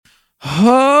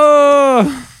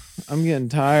Oh, I'm getting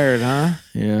tired, huh?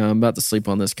 Yeah, I'm about to sleep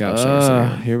on this couch.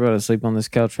 You're about to sleep on this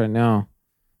couch right now.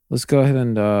 Let's go ahead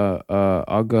and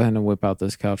I'll go ahead and whip out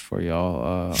this couch for you.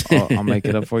 I'll make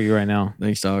it up for you right now.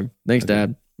 Thanks, dog. Thanks, Okay.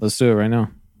 Dad. Let's do it right now.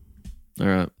 All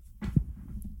right.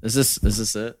 Is this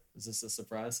it? Is this a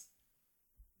surprise?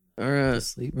 All right. The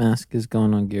sleep mask is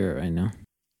going on Garrett right now.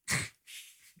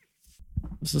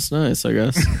 This is nice, I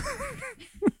guess.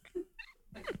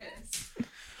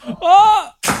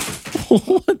 Oh!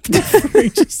 What the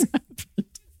freak just happened?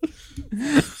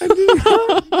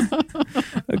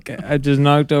 Okay, I just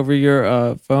knocked over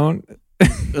your phone.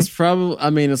 It's probably. I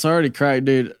mean, it's already cracked,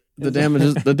 dude. The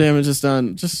damage is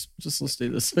done. Just let's do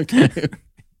this, okay?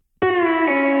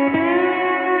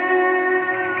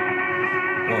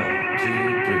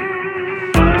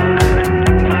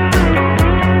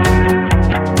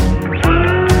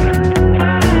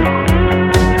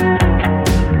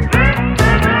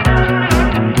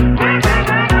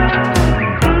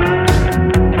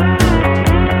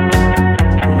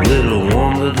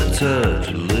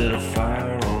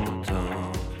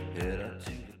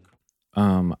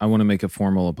 I want to make a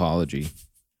formal apology.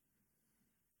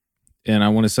 And I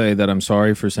want to say that I'm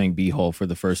sorry for saying beehole for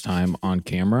the first time on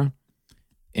camera.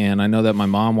 And I know that my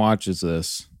mom watches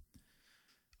this.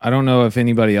 I don't know if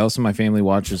anybody else in my family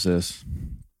watches this.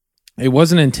 It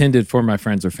wasn't intended for my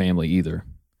friends or family either.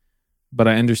 But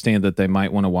I understand that they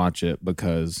might want to watch it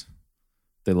because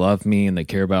they love me and they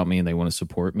care about me and they want to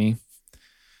support me.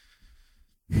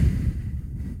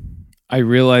 I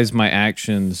realize my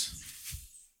actions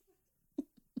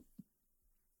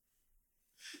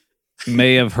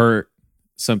may have hurt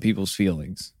some people's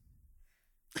feelings.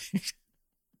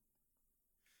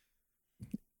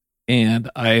 And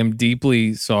I am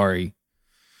deeply sorry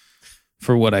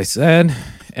for what I said.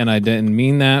 And I didn't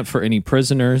mean that for any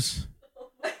prisoners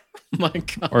My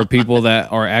God. or people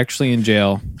that are actually in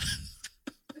jail.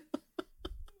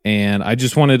 And I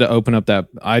just wanted to open up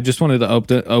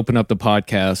open up the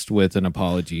podcast with an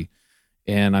apology.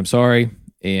 And I'm sorry.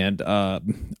 And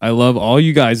I love all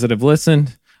you guys that have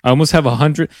listened. I almost have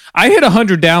 100. I hit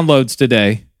 100 downloads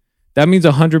today. That means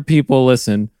 100 people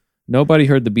listen. Nobody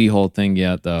heard the beehole thing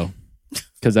yet, though,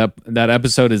 because that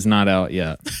episode is not out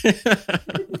yet.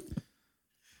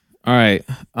 All right.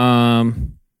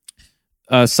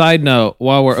 Side note: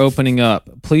 while we're opening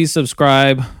up, please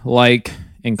subscribe, like,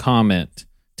 and comment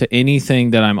to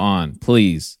anything that I'm on,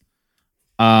 please.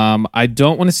 I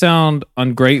don't want to sound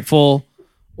ungrateful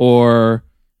or.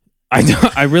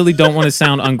 I really don't want to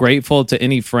sound ungrateful to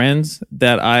any friends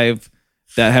that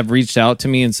have reached out to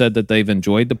me and said that they've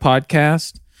enjoyed the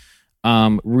podcast.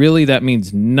 Really, that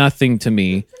means nothing to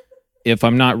me if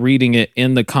I'm not reading it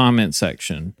in the comment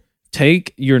section.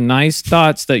 Take your nice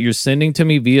thoughts that you're sending to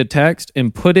me via text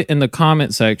and put it in the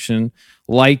comment section,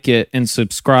 like it, and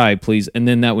subscribe, please. And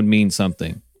then that would mean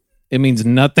something. It means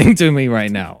nothing to me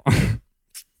right now.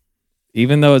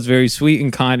 Even though it's very sweet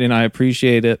and kind and I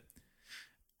appreciate it.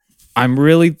 I'm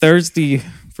really thirsty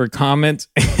for comments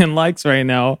and likes right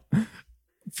now.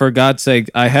 For God's sake,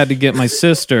 I had to get my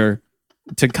sister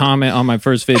to comment on my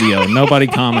first video. Nobody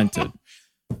commented.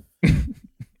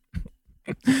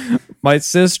 My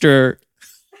sister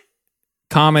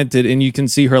commented, and you can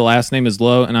see her last name is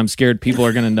Lowe, and I'm scared people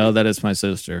are going to know that it's my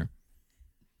sister.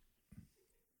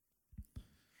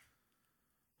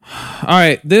 All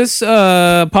right, this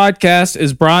podcast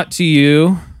is brought to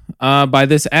you by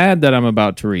this ad that I'm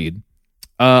about to read.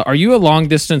 Are you a long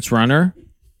distance runner?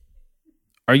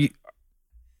 Are you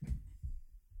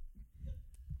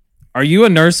a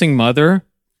nursing mother?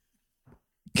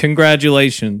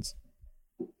 Congratulations.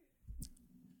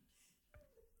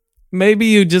 Maybe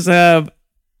you just have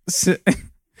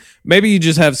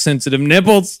sensitive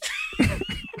nipples.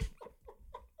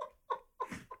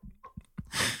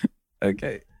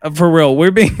 Okay. For real,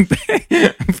 we're being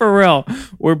paid. For real,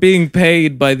 we're being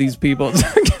paid by these people.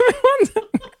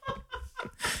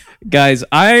 Guys,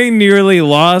 I nearly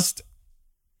lost.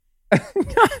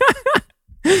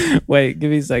 Wait,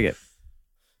 give me a second.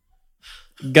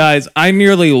 Guys, I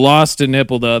nearly lost a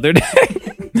nipple the other day.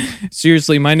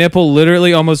 Seriously, my nipple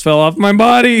literally almost fell off my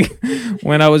body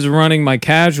when I was running my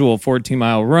casual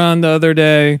 14-mile run the other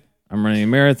day. I'm running a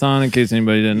marathon, in case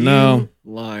anybody didn't know.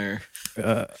 Liar.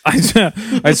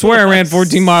 I swear I ran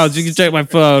 14 miles. You can check my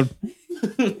phone.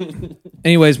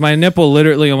 Anyways, my nipple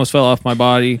literally almost fell off my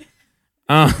body.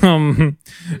 Well,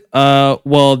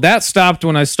 that stopped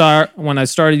when I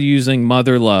started using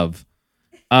Mother Love.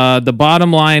 The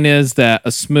bottom line is that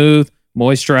a smooth,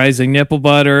 moisturizing nipple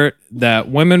butter that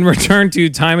women return to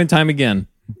time and time again.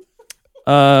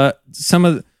 Some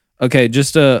of Okay,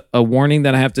 just a warning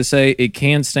that I have to say. It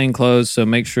can stain clothes, so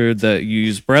make sure that you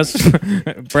use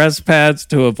breast pads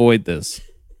to avoid this.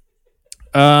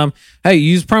 Hey,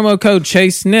 use promo code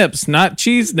Chase Nips, not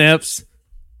Cheese Nips.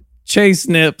 Chase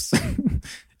Nips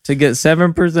to get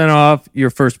 7% off your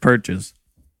first purchase.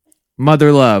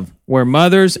 Mother Love, where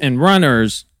mothers and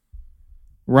runners,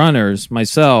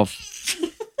 myself,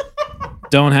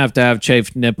 don't have to have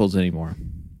chafed nipples anymore.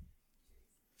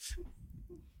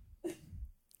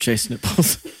 Chase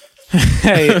Nipples.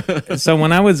 Hey, so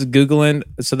when I was Googling,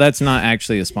 so that's not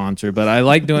actually a sponsor, but I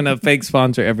like doing a fake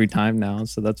sponsor every time now.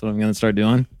 So that's what I'm going to start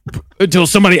doing until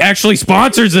somebody actually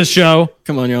sponsors this show.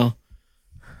 Come on, y'all.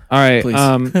 All right.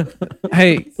 Please.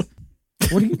 Hey,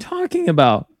 what are you talking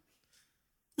about?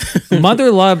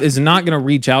 Mother Love is not going to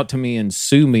reach out to me and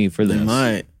sue me for this. They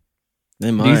might.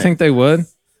 Do you think they would?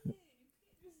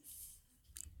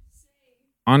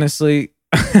 Honestly,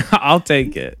 I'll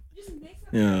take it.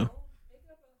 Yeah.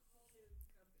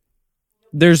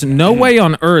 There's no way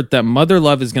on earth that Mother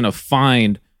Love is going to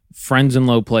find Friends in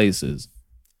Low Places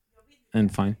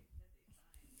and find.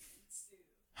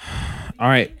 All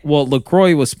right. Well,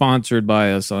 LaCroix was sponsored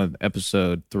by us on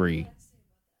episode 3.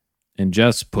 And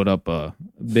Jess put up a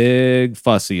big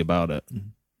fussy about it.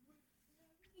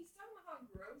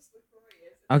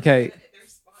 Okay.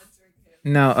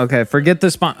 No, okay. Forget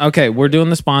the sponsor. Okay, we're doing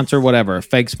the sponsor, whatever.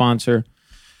 Fake sponsor.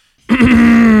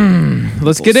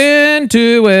 Let's get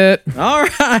into it. All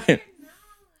right.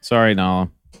 Sorry, Nala.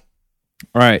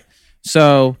 All right.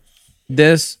 So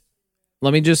this,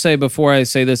 let me just say before I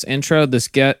say this intro, this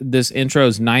intro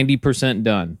is 90%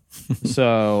 done.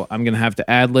 So I'm going to have to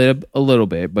ad-lib a little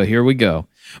bit, but here we go.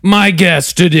 My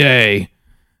guest today.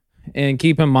 And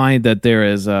keep in mind that there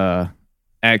is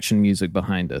action music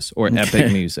behind us, or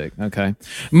epic music, okay?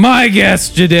 My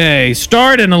guest today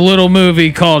starred in a little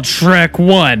movie called Shrek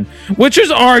 1, which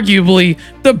is arguably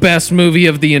the best movie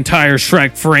of the entire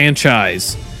Shrek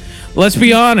franchise. Let's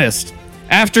be honest,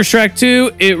 after Shrek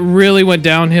 2, it really went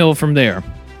downhill from there.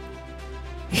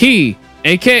 He,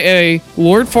 aka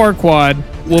Lord Farquaad,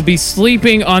 will be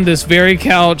sleeping on this very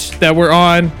couch that we're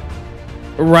on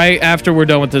right after we're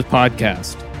done with this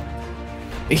podcast.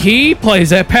 He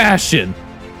plays at Passion.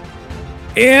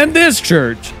 In this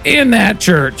church, in that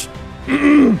church.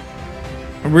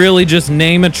 Really, just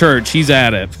name a church, he's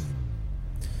at it.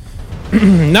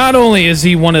 Not only is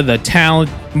he one of the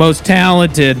most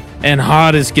talented and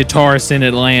hottest guitarists in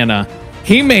Atlanta,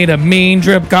 he made a mean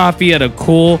drip coffee at a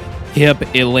cool, hip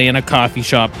Atlanta coffee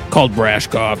shop called Brash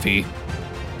Coffee.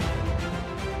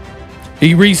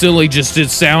 He recently just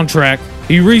soundtracked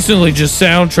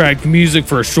music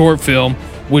for a short film,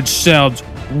 which sounds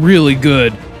really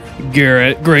good.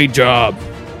 Garrett, great job.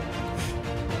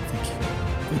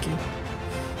 Thank you.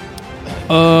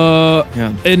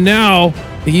 Yeah. And now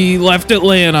he left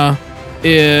Atlanta,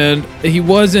 and he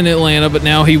was in Atlanta, but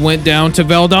now he went down to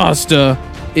Valdosta,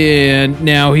 and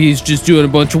now he's just doing a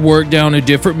bunch of work down at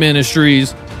different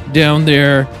ministries down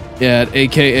there at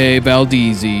AKA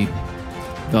Valdezi.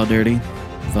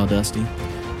 Valdusty.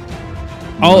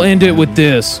 I'll end it with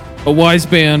this. A wise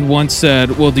man once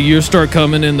said, well, the years start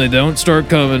coming and they don't start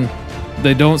coming.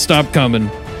 They don't stop coming.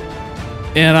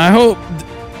 And I hope,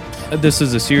 this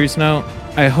is a serious note,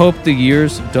 I hope the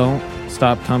years don't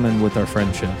stop coming with our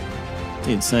friendship.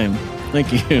 Dude, same.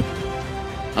 Thank you.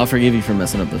 I'll forgive you for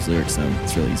messing up those lyrics, though.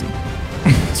 It's really easy.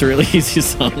 It's a really easy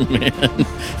song, man.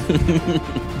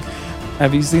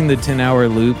 Have you seen the 10-hour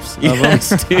loops of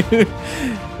yes, them? dude.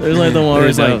 There's like the one where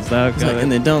it's like, stop coming.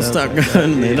 and they don't stop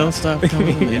coming, they don't stop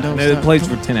coming, they don't It stop plays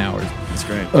coming. for 10 hours. That's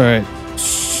great. All right.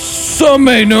 Some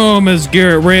may know him as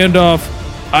Garrett Randolph.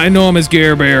 I know him as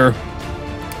Gare Bear.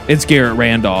 It's Garrett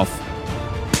Randolph.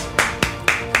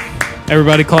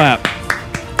 Everybody clap.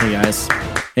 Hey, guys.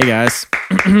 Hey, guys.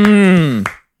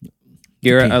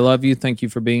 Garrett, I love you. Thank you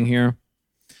for being here.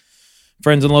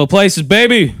 Friends in low places,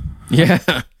 baby. Yeah.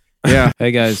 Yeah.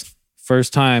 Hey, guys.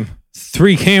 First time.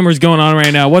 3 cameras going on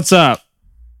right now. What's up?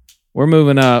 We're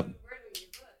moving up.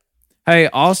 Hey,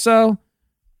 also,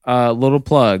 little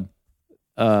plug.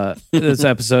 This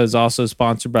episode is also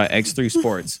sponsored by X3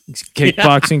 Sports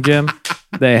Kickboxing Gym.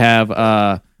 They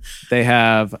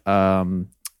have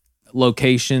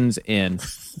locations in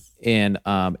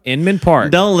Inman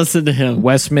Park. Don't listen to him.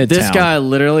 West Midtown. This guy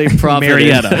literally profited.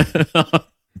 Marietta.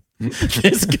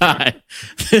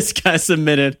 This guy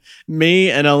submitted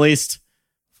me and at least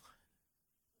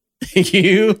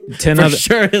you 10 for other,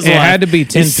 sure his it wife. had to be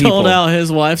 10 he people. sold out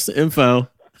his wife's info,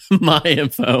 my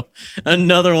info,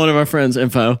 another one of our friends'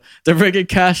 info to freaking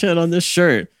cash in on this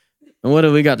shirt. And what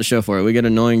do we got to show for it? We get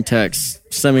annoying texts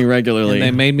semi-regularly. And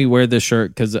they made me wear this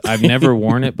shirt because I've never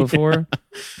worn it before.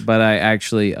 But I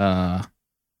actually,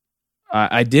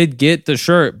 I did get the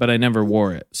shirt, but I never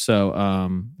wore it.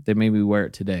 So they made me wear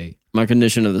it today. My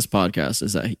condition of this podcast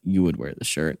is that you would wear the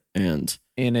shirt, and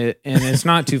it's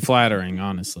not too flattering,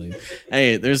 honestly.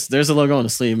 Hey, there's a logo on the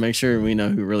sleeve. Make sure we know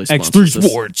who really sponsors X3 this.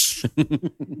 Sports.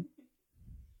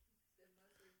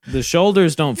 The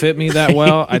shoulders don't fit me that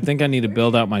well. I think I need to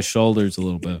build out my shoulders a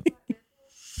little bit.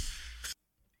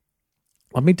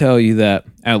 Let me tell you that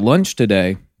at lunch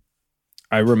today,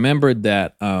 I remembered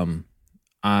that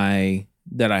I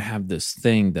have this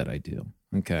thing that I do.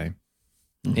 Okay.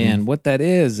 Mm-hmm. And what that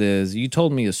is you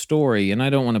told me a story, and I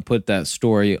don't want to put that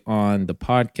story on the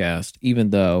podcast,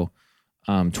 even though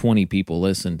 20 people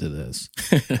listen to this.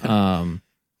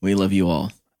 We love you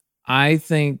all. I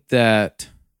think that,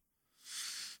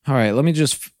 all right, let me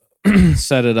just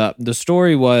set it up. The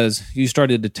story was you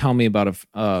started to tell me about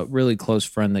a really close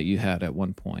friend that you had at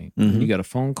one point. Mm-hmm. You got a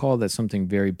phone call that something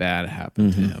very bad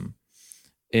happened to him.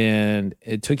 And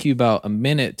it took you about a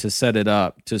minute to set it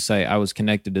up to say, I was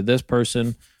connected to this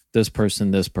person, this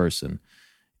person, this person.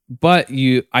 But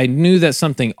I knew that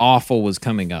something awful was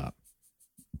coming up.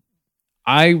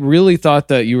 I really thought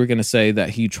that you were going to say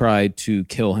that he tried to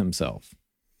kill himself.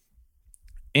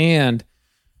 And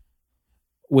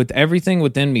with everything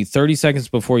within me, 30 seconds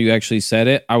before you actually said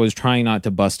it, I was trying not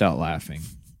to bust out laughing.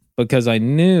 Because I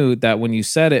knew that when you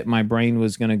said it, my brain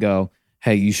was going to go,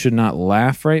 hey, you should not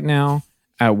laugh right now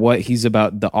at what he's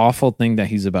about, the awful thing that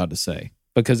he's about to say,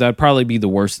 because that'd probably be the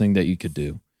worst thing that you could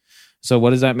do. So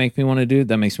what does that make me want to do?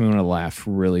 That makes me want to laugh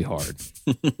really hard.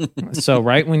 So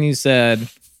right when you said,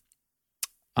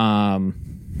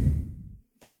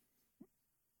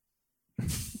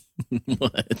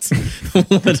 What?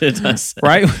 What did I say?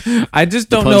 right? I just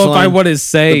don't know if I want to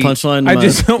say. The punchline. I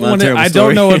just don't want to. I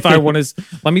don't know if I want to.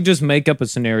 Let me just make up a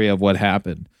scenario of what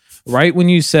happened. Right when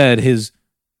you said his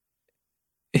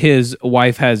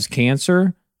wife has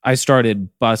cancer, I started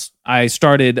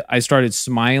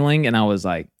smiling, and I was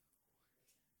like,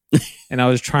 and I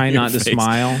was trying not to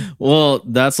smile. Well,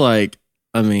 that's like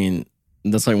one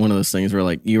of those things where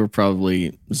like you were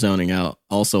probably zoning out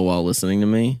also while listening to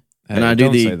me. Hey, and I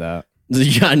don't say that.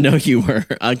 Yeah, I know you were.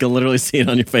 I can literally see it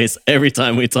on your face every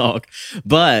time we talk.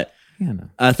 But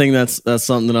I think that's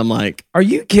something that I'm like, are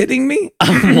you kidding me?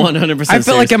 I'm 100%. I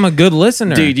feel like I'm a good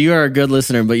listener, dude. You are a good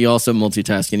listener, but you also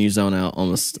multitask and you zone out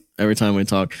almost every time we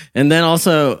talk. And then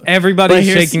also, everybody's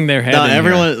shaking their head. No,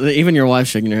 everyone, even your wife's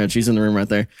shaking her head. She's in the room right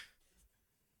there.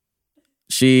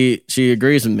 She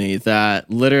agrees with me that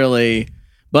literally,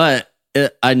 but.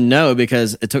 I know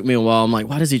because it took me a while. I'm like,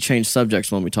 why does he change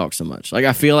subjects when we talk so much? Like,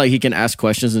 I feel like he can ask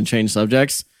questions and change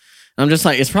subjects. And I'm just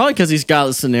like, it's probably because he's got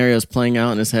the scenarios playing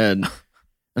out in his head. And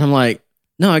I'm like,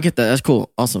 no, I get that. That's cool.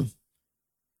 Awesome.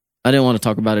 I didn't want to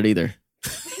talk about it either.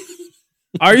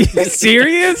 Are you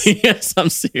serious? Yes, I'm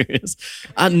serious.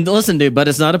 Listen, dude, but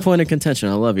it's not a point of contention.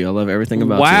 I love you. I love everything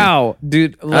about you. Wow,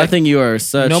 dude. Like, I think you are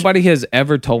such... Nobody has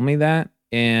ever told me that.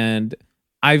 And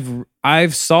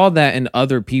I've saw that in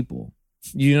other people.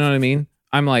 You know what I mean?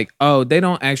 I'm like, oh, they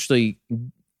don't actually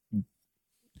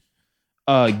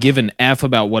give an F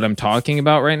about what I'm talking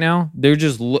about right now. They're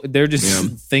just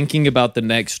thinking about the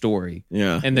next story.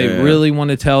 Yeah. And they really want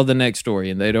to tell the next story,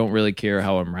 and they don't really care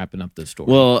how I'm wrapping up the story.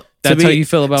 Well, that's how you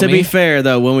feel about me? To be fair,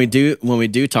 though, when we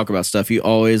do talk about stuff, you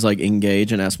always like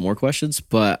engage and ask more questions.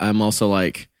 But I'm also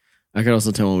like, I could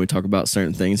also tell when we talk about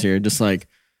certain things here, just like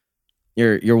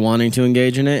you're wanting to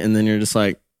engage in it, and then you're just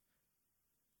like,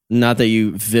 not that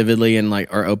you vividly and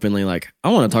like are openly like, I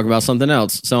want to talk about something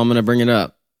else, so I'm going to bring it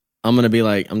up. I'm going to be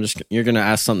like, you're going to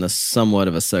ask something that's somewhat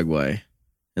of a segue,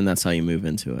 and that's how you move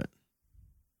into it.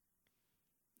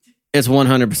 It's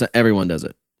 100%. Everyone does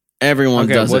it. Everyone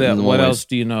does it. What else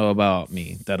do you know about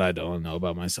me that I don't know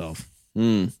about myself?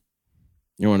 You're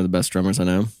one of the best drummers I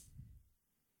know.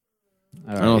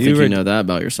 I don't think you know that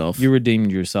about yourself. You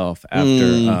redeemed yourself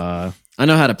after... I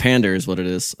know how to pander is what it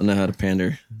is. I know how to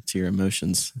pander to your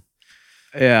emotions.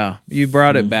 Yeah, you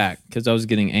brought it back because I was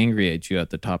getting angry at you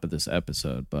at the top of this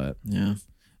episode. But yeah,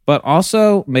 but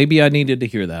also maybe I needed to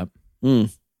hear that.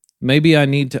 Maybe I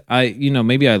need to.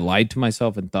 Maybe I lied to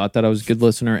myself and thought that I was a good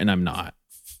listener, and I'm not.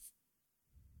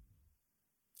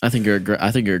 I think you're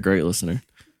a great listener,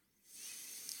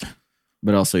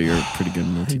 but also you're a pretty good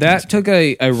multitasker. That took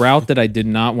a route that I did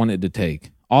not want it to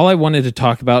take. All I wanted to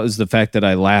talk about is the fact that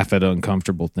I laugh at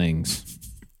uncomfortable things.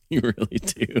 You really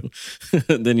do.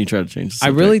 Then you try to change the subject.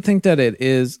 I really think that it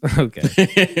is...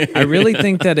 Okay. I really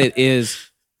think that it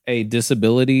is a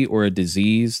disability or a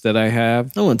disease that I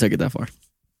have. I wouldn't take it that far.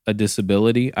 a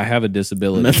disability. I have a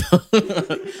disability,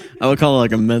 I would call it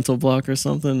like a mental block or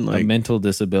something. a Like mental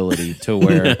disability to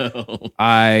where no.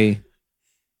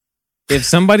 if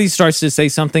somebody starts to say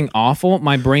something awful,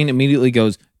 my brain immediately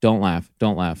goes, don't laugh,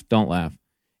 don't laugh, don't laugh.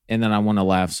 And then I want to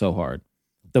laugh so hard.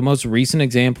 The most recent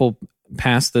example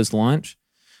past this lunch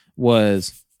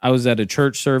was I was at a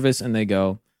church service and they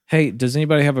go, hey, does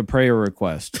anybody have a prayer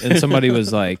request? And somebody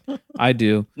was like, I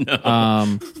do.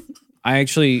 No. I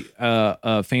actually,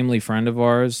 a family friend of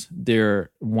ours, their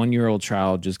 1-year-old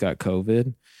child just got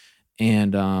COVID.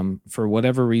 And for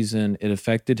whatever reason, it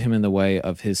affected him in the way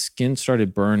of his skin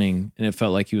started burning and it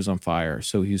felt like he was on fire.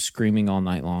 So he was screaming all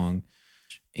night long.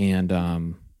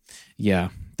 And yeah,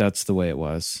 that's the way it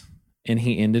was. And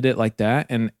he ended it like that.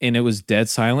 And it was dead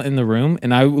silent in the room.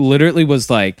 And I literally was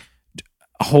like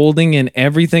holding in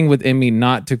everything within me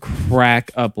not to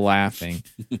crack up laughing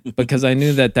because I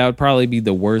knew that would probably be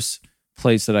the worst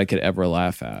place that I could ever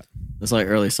laugh at. It's like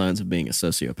early signs of being a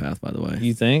sociopath, by the way.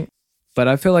 You think? But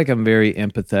I feel like I'm very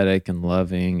empathetic and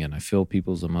loving and I feel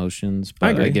people's emotions.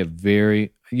 But I get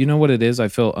very, you know what it is? I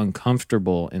feel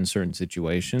uncomfortable in certain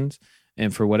situations.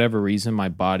 And for whatever reason, my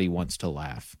body wants to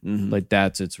laugh. Mhm. Like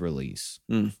that's its release.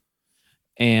 Mm.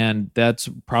 And that's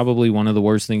probably one of the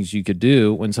worst things you could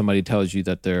do when somebody tells you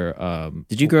that they're...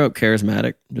 Did you grow up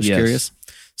charismatic? Just Yes. curious.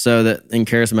 So that in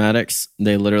charismatics,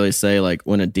 they literally say like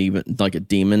when a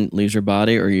demon leaves your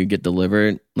body or you get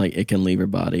delivered, like it can leave your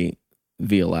body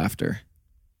via laughter.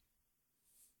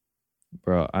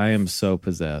 Bro, I am so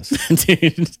possessed.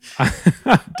 Dude,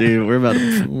 we're about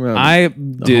to... Holy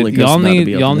Dude, Ghost y'all about to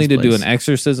be need up in this to do place. an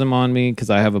exorcism on me because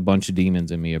I have a bunch of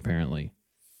demons in me apparently.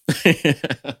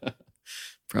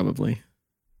 Probably.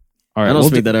 All I right, don't we'll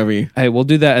speak do, that over you. hey, we'll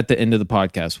do that at the end of the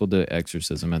podcast. We'll do an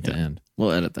exorcism at the end.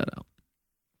 We'll edit that out.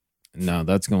 No,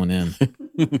 that's going in.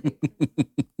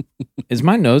 Is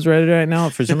my nose red right now?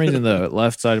 For some reason, the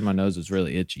left side of my nose is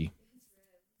really itchy.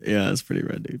 Yeah, it's pretty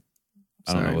red, dude.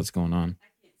 I don't know Sorry. what's going on.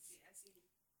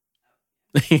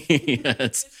 Yeah,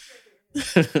 it's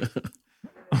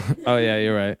Oh yeah,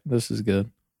 you're right. This is good.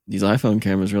 these iPhone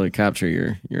cameras really capture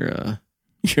your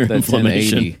That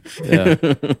inflammation.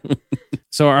 1080. Yeah.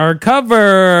 So our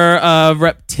cover of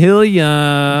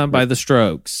Reptilia by The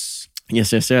Strokes.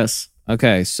 Yes.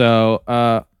 Okay, so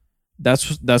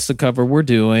that's the cover we're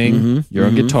doing. Mhm, You're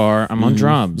on mhm, guitar. I'm on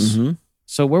drums. Mhm.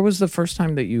 So where was the first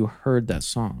time that you heard that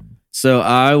song? So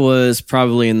I was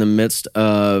probably in the midst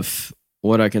of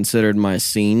what I considered my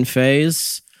scene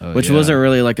phase, Oh, which yeah. wasn't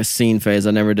really like a scene phase.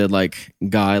 I never did like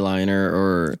guy liner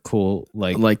or Cool,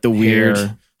 like the weird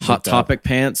hair Hot looked up. Topic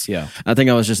pants. Yeah. I think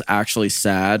I was just actually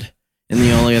sad. And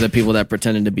the only other people that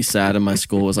pretended to be sad in my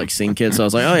school was like scene kids. So I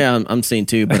was like, oh yeah, I'm scene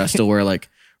too, but I still wear like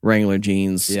Wrangler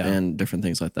jeans Yeah. and different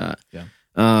things like that. Yeah.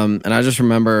 And I just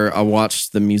remember I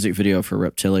watched the music video for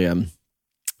Reptilia,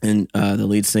 and the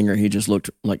lead singer, he just looked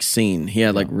like scene. He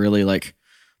had like really like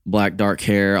black dark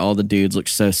hair. All the dudes looked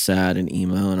so sad and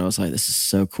emo, and I was like, this is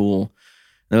so cool.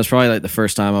 And it was probably like the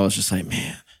first time I was just like,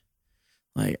 man,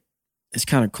 like it's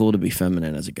kind of cool to be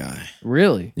feminine as a guy.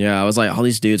 Really? Yeah, I was like, all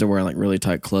these dudes are wearing like really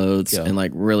tight clothes Yeah. and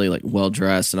like really like well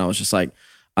dressed, and I was just like,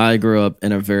 I grew up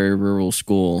in a very rural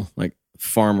school. Like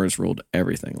farmers ruled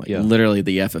everything. Like Yeah. literally,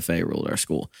 the FFA ruled our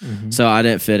school. Mhm. So I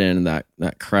didn't fit in that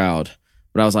crowd.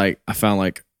 But I was like, I found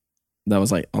like that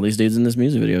was like all these dudes in this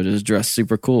music video just dressed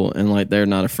super cool, and like they're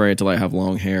not afraid to like have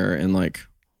long hair and like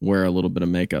wear a little bit of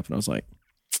makeup. And I was like,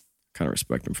 kind of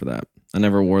respect them for that. I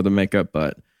never wore the makeup,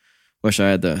 but wish I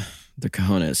had the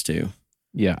cojones to.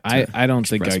 Yeah, I don't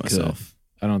think I express could. myself.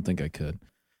 I don't think I could.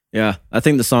 Yeah, I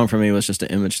think the song for me was just an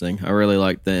image thing. I really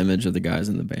liked the image of the guys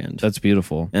in the band. That's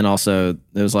beautiful. And also,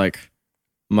 it was like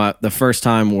the first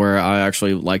time where I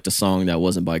actually liked a song that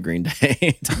wasn't by Green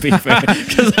Day, to be fair.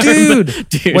 'Cause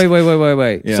Dude,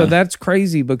 wait. Yeah. So that's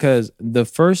crazy because the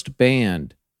first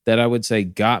band that I would say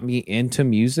got me into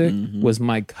music Mhm. was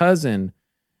my cousin.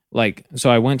 Like, so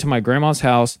I went to my grandma's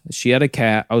house. She had a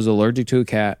cat. I was allergic to a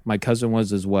cat. My cousin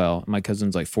was as well. My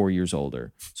cousin's like 4 years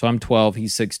older. So I'm 12.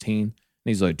 He's 16. And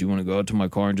he's like, do you want to go out to my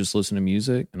car and just listen to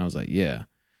music? And I was like, yeah.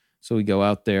 So we go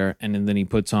out there, and then he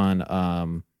puts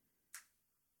on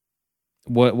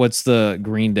what's the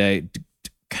Green Day?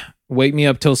 Wake Me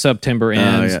Up Till September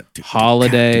Ends, yeah.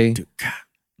 Holiday.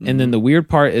 And then the weird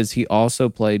part is he also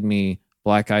played me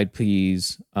Black Eyed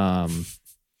Peas, My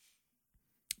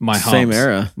Humps. Same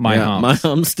era. My Humps. My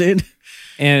Humps, dude.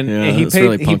 And Yeah, he it's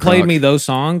really he punk played rock. me those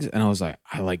songs, and I was like,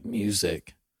 I like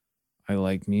music.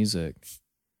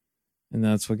 And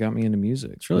that's what got me into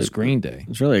music. It's really- really Green Day.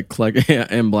 It's really eclectic. Yeah,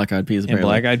 and Black Eyed Peas. And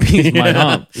apparently. Black Eyed Peas, My Yeah.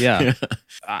 Hump. Yeah.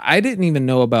 I didn't even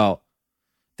know about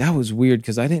that was weird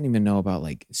because I didn't even know about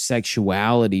like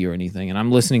sexuality or anything. And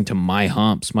I'm listening to my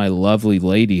humps, my lovely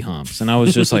lady humps. And I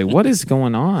was just like, what is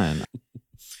going on?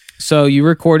 So you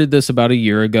recorded this about a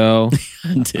year ago,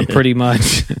 pretty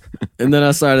much. And then I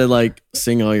started like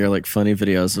seeing all your like funny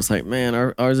videos. It's like, man,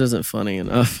 ours isn't funny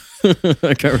enough.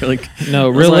 Like I really no.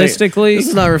 Realistically, this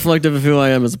is not reflective of who I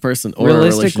am as a person. Or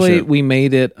realistically, a relationship. we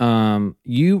made it.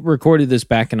 You recorded this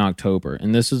back in October,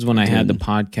 and this is when I had the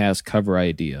podcast cover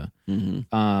idea.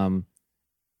 Mm-hmm.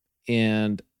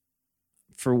 And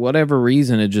for whatever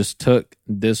reason, it just took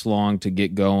this long to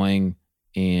get going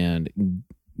and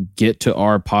get to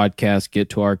our podcast, get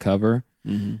to our cover.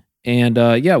 Mm-hmm. And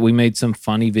yeah, we made some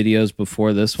funny videos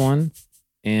before this one.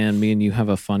 And me and you have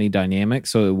a funny dynamic,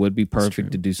 so it would be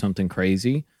perfect to do something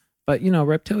crazy. But, you know,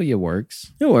 Reptilia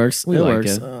works. It works. We it like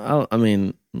works. it. I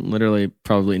mean, literally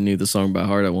probably knew the song by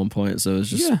heart at one point, so it's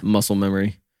just muscle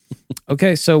memory.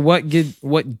 Okay, so what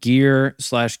gear/guitar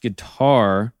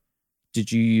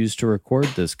did you use to record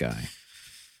this guy?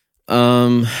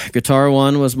 Guitar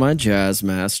 1 was my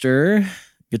Jazzmaster.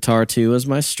 Guitar 2 was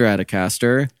my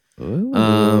Stratocaster.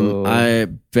 Ooh. I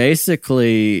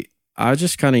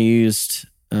just kind of used,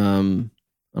 I don't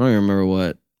even remember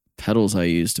what pedals I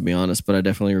used, to be honest, but I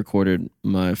definitely recorded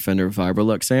my Fender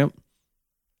Vibrolux amp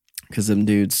because them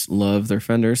dudes love their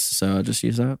Fenders, so I just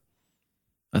use that.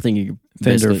 I think you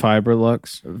Fender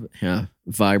Vibrolux? Yeah,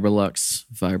 Vibrolux,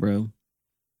 Vibro.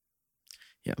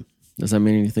 Yeah. Does that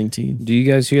mean anything to you? Do you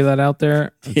guys hear that out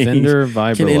there? Fender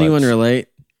Vibrolux. Can anyone relate?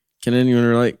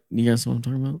 You guys know what I'm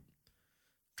talking about?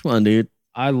 Come on, dude.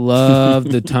 I love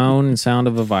the tone and sound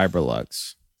of a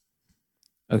Vibrolux.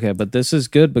 Okay, but this is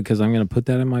good because I'm going to put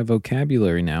that in my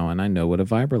vocabulary now, and I know what a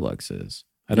Vibrolux is.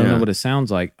 I don't know what it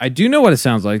sounds like. I do know what it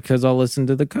sounds like because I'll listen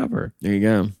to the cover. There you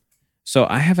go. So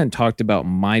I haven't talked about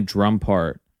my drum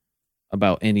part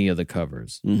about any of the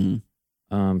covers.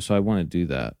 Mm-hmm. So I want to do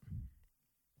that.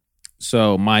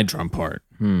 So my drum part.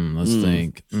 Let's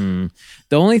think. The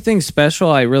only thing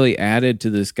special I really added to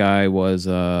this guy was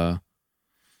I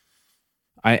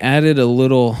added a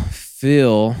little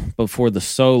fill before the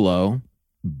solo,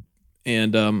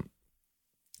 and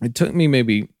it took me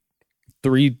maybe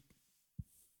three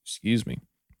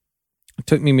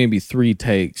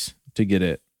takes to get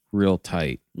it real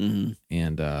tight. Mm-hmm.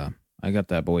 And I got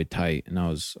that boy tight, and I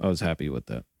was happy with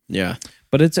that. Yeah,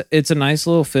 but it's a nice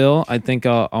little fill. I think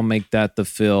I'll make that the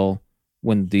fill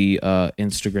when the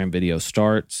Instagram video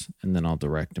starts, and then I'll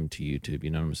direct them to YouTube. You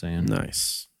know what I'm saying?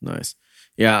 Nice.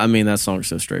 Yeah, I mean, that song's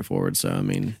so straightforward. So, I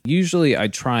mean, usually I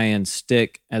try and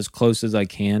stick as close as I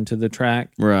can to the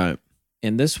track. Right.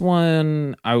 And this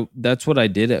one, that's what I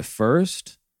did at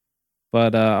first.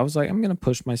 But I was like, I'm going to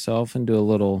push myself and do a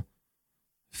little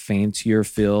fancier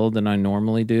fill than I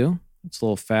normally do. It's a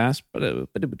little fast, but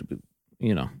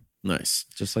you know. Nice.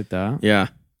 Just like that. Yeah.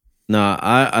 No,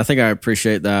 I think I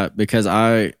appreciate that because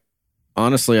I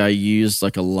used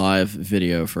like a live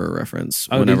video for a reference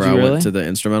whenever I went to the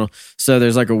instrumental. So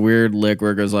there's like a weird lick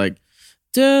where it goes like,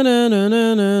 there's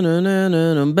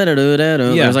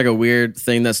like a weird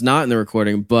thing that's not in the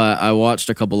recording, but I watched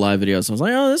a couple live videos. I was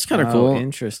like, oh, this is kind of cool.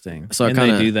 Interesting. So I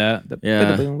kind of do that.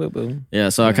 Yeah.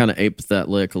 So I kind of aped that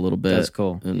lick a little bit. That's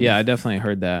cool. Yeah, I definitely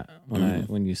heard that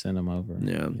when you sent them over.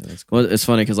 Yeah. That's cool. Well, it's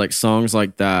funny because like songs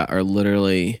like that are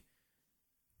literally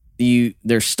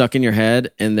they're stuck in your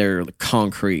head and they're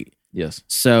concrete. Yes.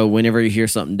 So whenever you hear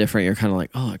something different, you're kind of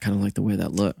like, oh, I kind of like the way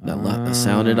that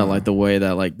sounded. I like the way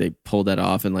that like they pulled that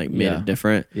off and like made it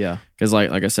different. Yeah. Because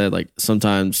like I said, like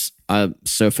sometimes I'm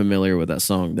so familiar with that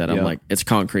song that I'm like, it's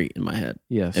concrete in my head.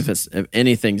 Yes. If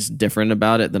anything's different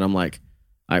about it, then I'm like,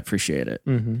 I appreciate it.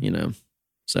 Mm-hmm. You know.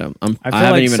 So I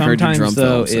haven't like even heard your drum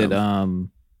though, fill. So.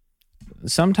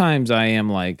 Sometimes I am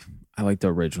like, I like the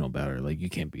original better. Like you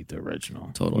can't beat the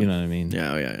original. Totally. You know what I mean?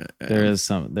 Yeah. There is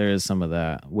some of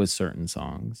that with certain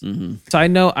songs. Mm-hmm. Side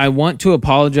note, I want to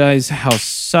apologize how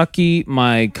sucky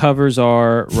my covers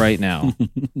are right now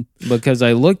because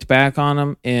I looked back on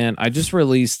them and I just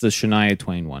released the Shania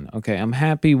Twain one. Okay, I'm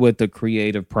happy with the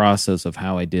creative process of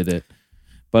how I did it.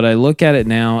 But I look at it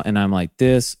now and I'm like,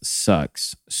 this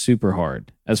sucks super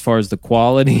hard as far as the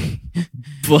quality.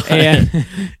 But,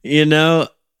 you know,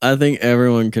 I think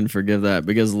everyone can forgive that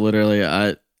because literally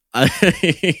the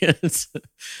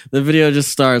video just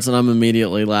starts and I'm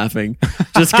immediately laughing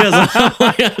just because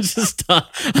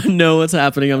I know what's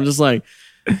happening. I'm just like,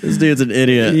 this dude's an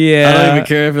idiot. Yeah. I don't even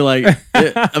care if you're like,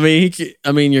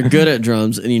 you're good at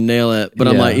drums and you nail it, but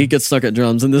I'm like, he gets stuck at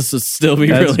drums and this would still be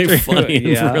really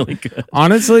funny and really good.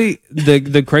 Honestly,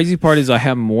 the crazy part is I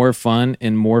have more fun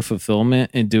and more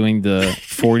fulfillment in doing the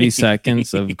 40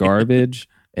 seconds of garbage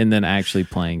and then actually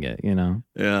playing it, you know?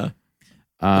 Yeah.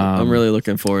 I'm really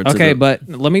looking forward to Okay, but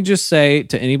let me just say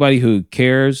to anybody who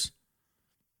cares,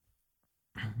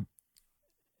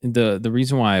 the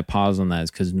reason why I pause on that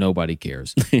is because nobody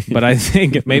cares. But I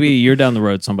think maybe a year down the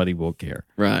road, somebody will care.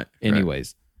 Right.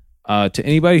 Anyways, to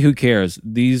anybody who cares,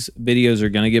 these videos are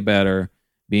going to get better.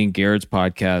 Being Garrett's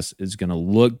podcast is going to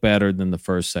look better than the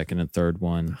first, second, and third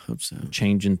one. I hope so.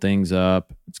 Changing things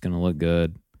up. It's going to look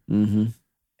good. Mm-hmm.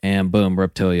 And boom,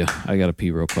 Reptilia. I got to pee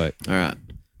real quick. All right.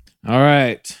 All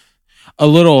right. A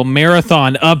little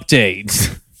marathon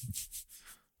update.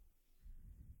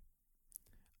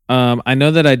 I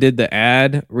know that I did the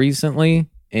ad recently,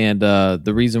 and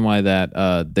the reason why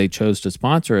that they chose to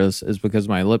sponsor us is because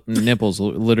my nipples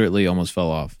literally almost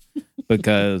fell off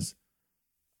because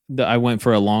I went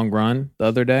for a long run the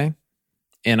other day,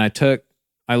 and I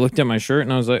looked at my shirt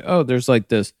and I was like, oh, there's like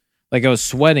this, like I was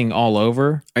sweating all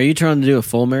over. Are you trying to do a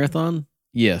full marathon?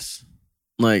 Yes.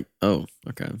 Like, oh,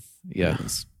 okay. Yeah.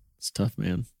 It's tough,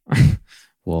 man.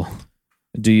 Well,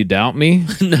 do you doubt me?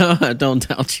 No, I don't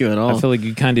doubt you at all. I feel like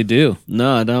you kind of do.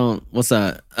 No, I don't. What's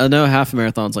that? I know half a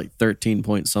marathon's like 13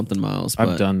 point something miles.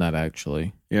 I've done that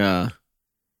actually. Yeah.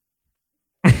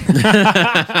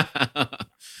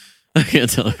 I can't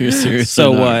tell if you're serious.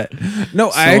 So what? No,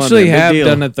 I actually have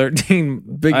done a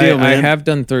 13. Big deal, man. I have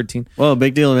done 13. Well,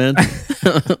 big deal, man.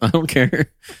 I don't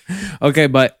care. Okay,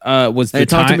 but was the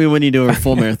talk time? to me when you do a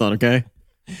full marathon, okay?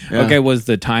 Yeah. Okay, was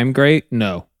the time great?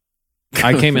 No,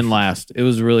 I came in last. It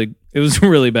was really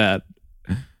bad.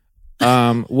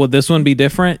 Will this one be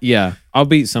different? Yeah, I'll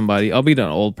beat somebody. I'll beat an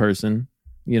old person.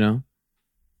 You know.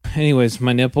 Anyways,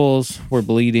 my nipples were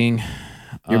bleeding.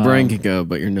 Your brain can go,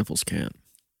 but your nipples can't.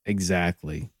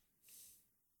 Exactly.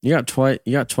 You got twice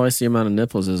the amount of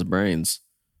nipples as brains.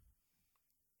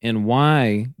 And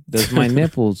why does my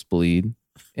nipples bleed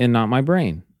and not my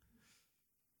brain?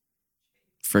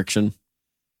 Friction.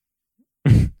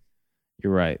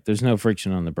 You're right. There's no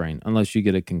friction on the brain unless you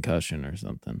get a concussion or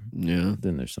something. Yeah.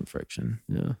 Then there's some friction.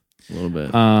 Yeah. A little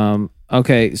bit.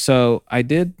 Okay, so I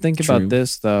did think about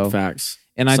this though. Facts.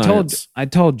 And Science. I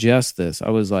told Jess this. I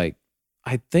was like,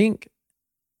 I think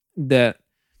that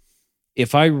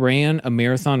if I ran a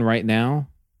marathon right now,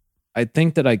 I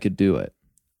think that I could do it.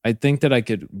 I think that I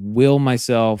could will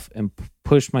myself and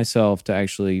push myself to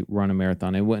actually run a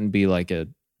marathon. It wouldn't be like a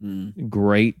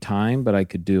great time, but I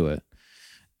could do it.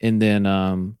 And then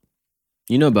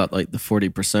you know about like the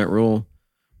 40% rule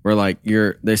where like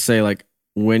they say like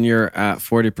when you're at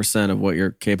 40% of what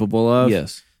you're capable of,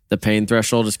 yes. The pain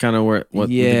threshold is kind of where what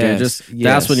the gauge is.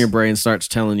 That's when your brain starts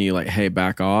telling you like, hey,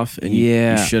 back off. And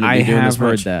you shouldn't be doing this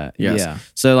much. I have heard that. Yes. Yeah.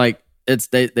 So like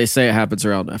they say it happens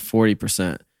around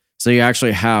 40%. So you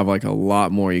actually have like a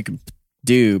lot more you can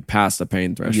do past the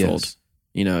pain threshold. Yes.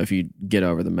 You know, if you get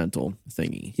over the mental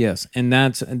thingy. Yes. And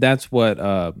that's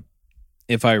what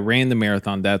if I ran the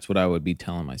marathon, that's what I would be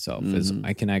telling myself is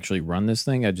I can actually run this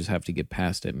thing. I just have to get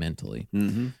past it mentally.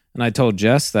 Mm-hmm. And I told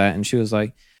Jess that, and she was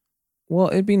like, well,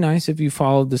 it'd be nice if you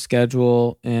followed the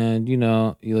schedule and, you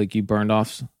know, you burned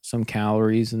off some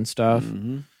calories and stuff.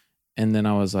 Mm-hmm. And then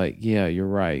I was like, yeah, you're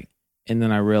right. And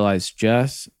then I realized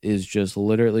Jess is just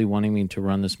literally wanting me to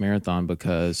run this marathon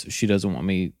because she doesn't want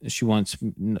me. She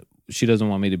doesn't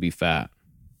want me to be fat.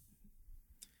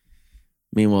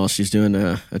 Meanwhile, she's doing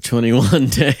a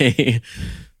 21-day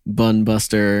bun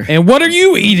buster. And what are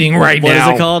you eating right now? What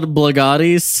is it called?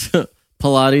 Blagatis?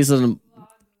 Pilates and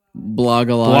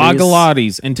Blogalates.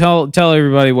 Blogalates. And tell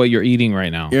everybody what you're eating right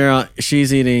now.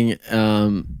 She's eating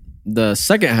the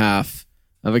second half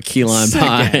of a key lime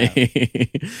pie.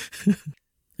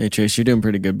 Hey, Chase, you're doing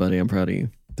pretty good, buddy. I'm proud of you.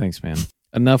 Thanks, man.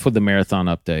 Enough with the marathon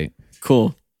update.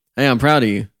 Cool. Hey, I'm proud of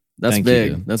you. That's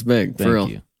big. That's big. For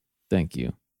real. Thank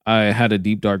you. I had a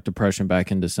deep, dark depression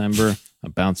back in December.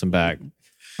 I'm bouncing back.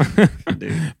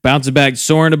 Bouncing back,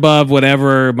 soaring above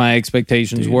whatever my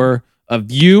expectations were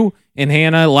of you. And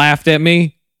Hannah laughed at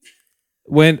me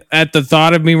when at the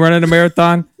thought of me running a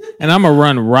marathon. And I'm going to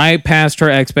run right past her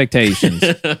expectations.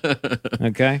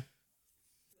 Okay?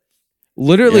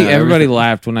 Literally, everybody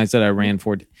laughed when I said I ran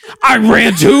 40. I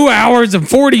ran 2 hours and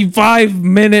 45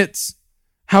 minutes.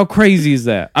 How crazy is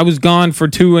that? I was gone for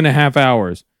 2.5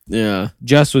 hours. Yeah.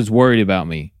 Jess was worried about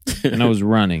me, and I was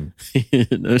running.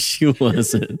 No, she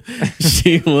wasn't.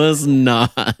 She was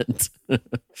not. All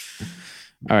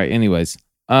right, anyways.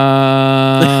 Still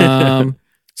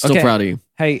proud of you.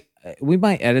 Hey, we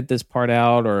might edit this part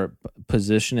out or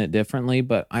position it differently,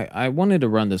 but I wanted to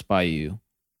run this by you.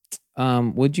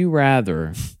 Would you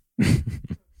rather...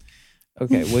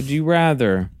 Okay, would you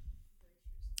rather...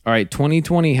 All right,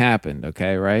 2020 happened,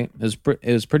 okay, right? It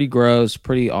was pretty gross,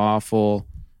 pretty awful.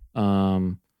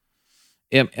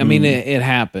 I mean, it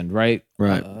happened, right?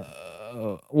 Right.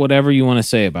 Whatever you want to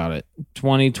say about it.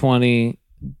 2020,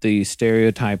 the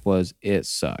stereotype was it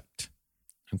sucked.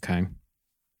 Okay.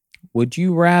 Would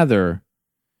you rather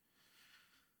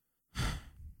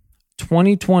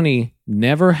 2020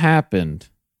 never happened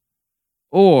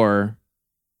or...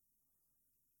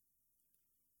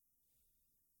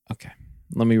 Okay,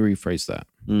 let me rephrase that.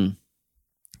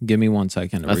 Give me 1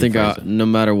 second. I think no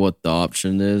matter what the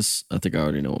option is, I think I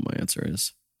already know what my answer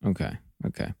is. Okay.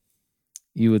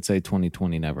 You would say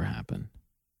 2020 never happened.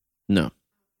 No.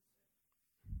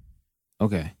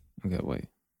 Okay, wait.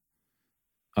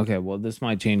 Okay, well, this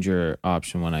might change your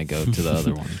option when I go to the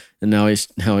other one. And now he's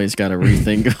got to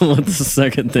rethink what the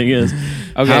second thing is.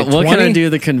 Okay, what can I do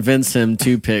to convince him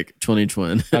to pick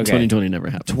 2020? Okay. 2020 never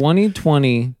happened.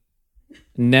 2020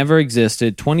 never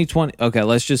existed. 2020. Okay,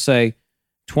 let's just say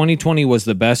 2020 was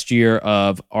the best year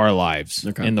of our lives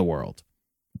in the world.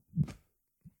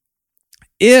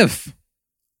 If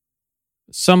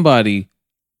somebody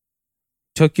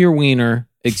took your wiener,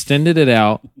 extended it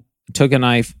out, took a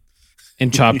knife,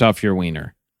 and chopped off your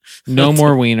wiener. No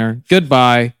more wiener.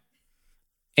 Goodbye.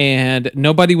 And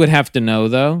nobody would have to know,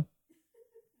 though.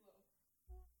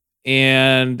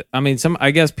 And I mean, I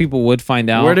guess people would find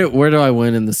out. Where do I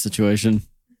win in this situation?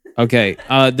 Okay.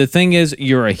 The thing is,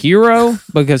 you're a hero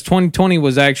because 2020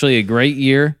 was actually a great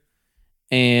year,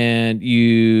 and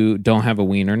you don't have a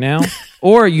wiener now,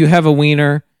 or you have a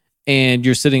wiener and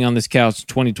you're sitting on this couch.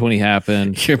 2020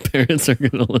 happened. Your parents are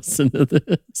going to listen to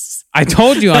this. I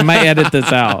told you I might edit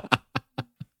this out.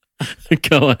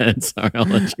 Go ahead. Sorry, I'll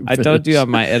let you finish. I told you I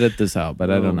might edit this out,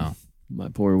 but I don't know. My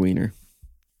poor wiener.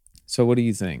 So what do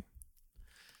you think?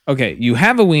 Okay, you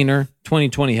have a wiener.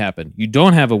 2020 happened. You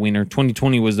don't have a wiener.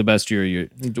 2020 was the best year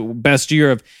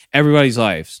of everybody's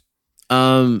lives.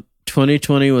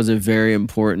 2020 was a very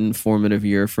important formative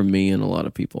year for me and a lot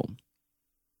of people.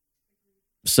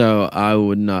 So I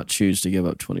would not choose to give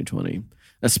up 2020,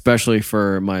 especially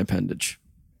for my appendage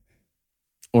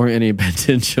or any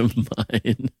appendage of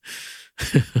mine.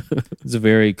 It's a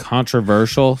very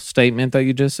controversial statement that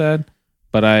you just said,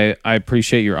 but I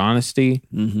appreciate your honesty.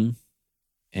 Mm-hmm.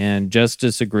 And Jess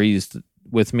disagrees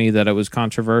with me that it was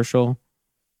controversial.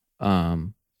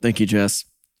 Thank you, Jess.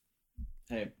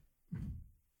 Hey.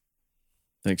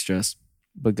 Thanks, Jess.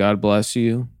 But God bless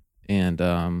you. And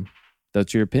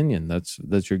that's your opinion. That's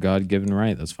your God-given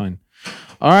right. That's fine.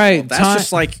 All right. Well, that's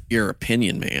just like your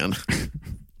opinion, man.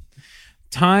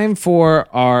 Time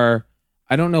for our,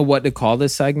 I don't know what to call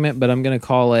this segment, but I'm going to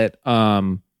call it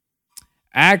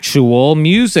actual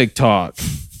music talk,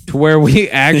 to where we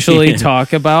actually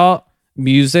talk about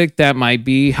music that might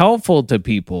be helpful to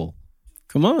people.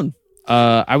 Come on.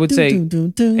 I would say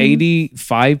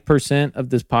 85% of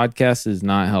this podcast is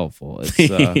not helpful.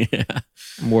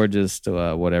 It's more just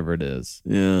whatever it is.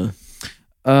 Yeah.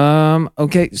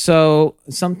 Okay, so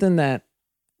something that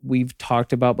we've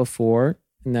talked about before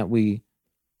and that we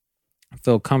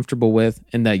feel comfortable with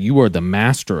and that you are the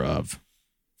master of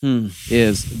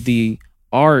is the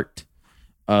art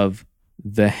of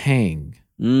the hang.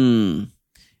 And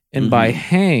by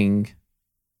hang,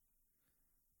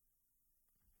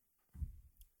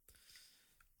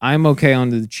 I'm okay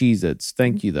on the Cheez-Its.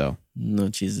 Thank you, though. No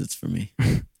Cheez-Its for me.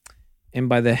 And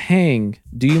by the hang,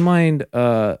 do you mind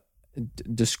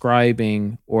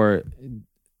describing or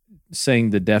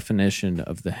saying the definition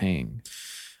of the hang?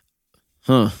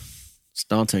 It's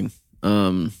daunting.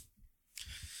 The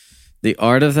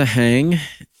art of the hang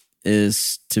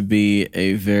is to be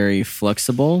a very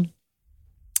flexible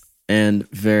and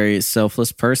very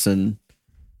selfless person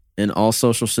in all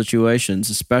social situations,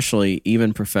 especially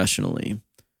even professionally.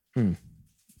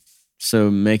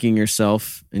 So making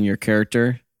yourself and your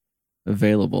character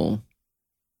available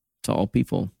to all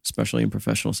people, especially in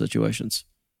professional situations.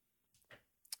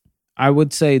 I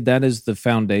would say that is the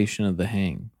foundation of the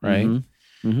hang, right?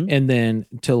 Mm-hmm. And then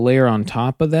to layer on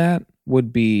top of that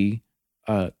would be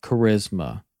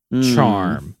charisma,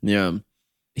 charm,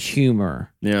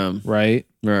 humor, right?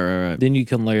 Right. Then you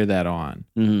can layer that on.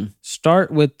 Mm-hmm.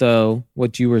 Start with, though,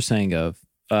 what you were saying of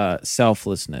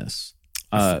selflessness.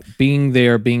 Being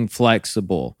there, being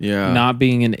flexible, not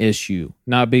being an issue,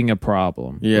 not being a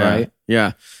problem, right?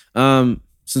 Yeah.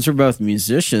 Since we're both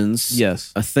musicians,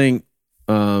 yes, I think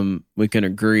we can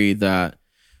agree that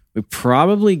we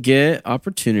probably get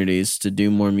opportunities to do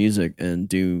more music and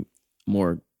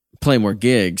play more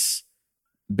gigs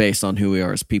based on who we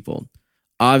are as people.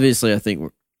 Obviously, I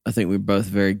think we're both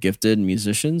very gifted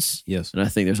musicians. Yes, and I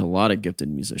think there's a lot of gifted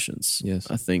musicians. Yes,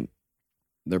 I think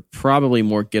they're probably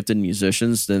more gifted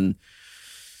musicians than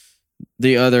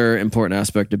the other important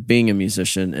aspect of being a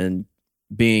musician and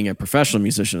being a professional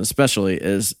musician, especially,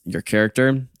 is your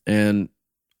character. And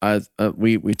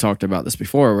we talked about this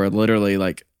before, where literally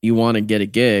like you want to get a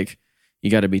gig, you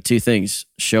got to be two things: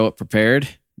 show up prepared,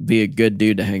 be a good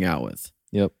dude to hang out with.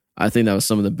 Yep. I think that was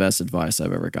some of the best advice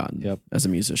I've ever gotten. Yep. As a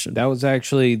musician. That was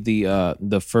actually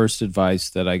the first advice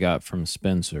that I got from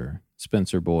Spencer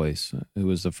Boyce, who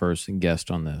was the first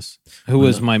guest on this, who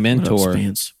was my mentor. What up,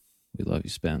 Spence? We love you,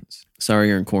 Spence. Sorry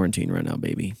you're in quarantine right now,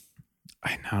 baby.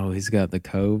 I know he's got the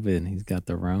COVID. He's got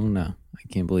the Rona.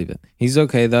 I can't believe it. He's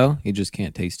okay though. He just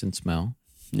can't taste and smell.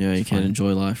 Yeah, you can't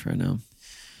enjoy life right now.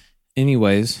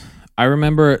 Anyways, I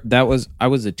remember I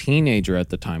was a teenager at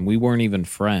the time. We weren't even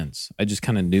friends. I just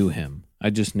kind of knew him. I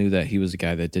just knew that he was a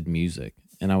guy that did music.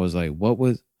 And I was like,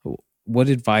 what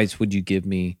advice would you give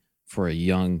me for a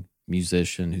young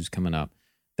musician who's coming up?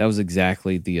 That was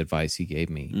exactly the advice he gave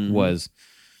me.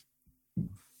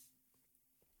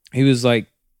 He was like,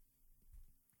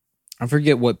 I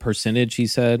forget what percentage he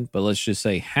said, but let's just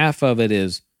say half of it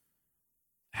is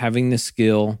having the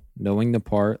skill, knowing the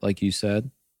part, like you said,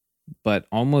 but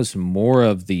almost more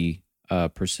of the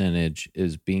percentage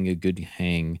is being a good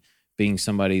hang, being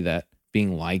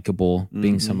likable,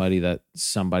 being somebody that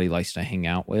somebody likes to hang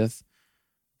out with.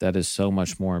 That is so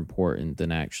much more important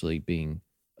than actually being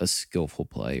a skillful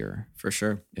player. For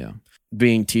sure. Yeah.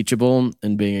 Being teachable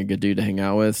and being a good dude to hang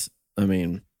out with. I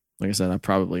mean, like I said, I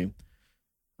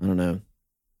don't know.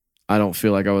 I don't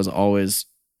feel like I was always,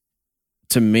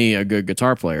 to me, a good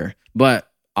guitar player, but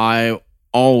I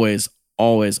always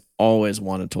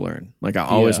wanted to learn. Like I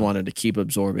always wanted to keep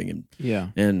absorbing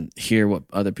and hear what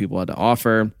other people had to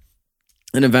offer.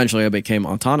 And eventually I became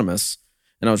autonomous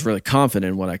and I was really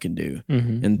confident in what I can do.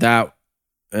 And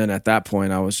at that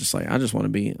point I was just like, I just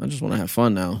want to have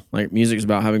fun now. Like music is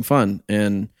about having fun.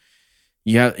 And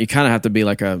you kind of have to be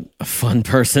like a fun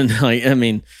person. Like, I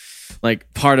mean,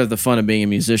 like part of the fun of being a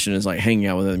musician is like hanging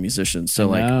out with other musicians. So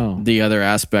like the other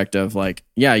aspect of like,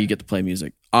 yeah, you get to play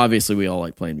music. Obviously we all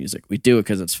like playing music. We do it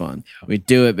because it's fun. We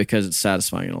do it because it's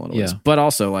satisfying in a lot of ways. But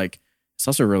also like, it's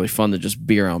also really fun to just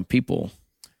be around people.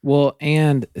 Well,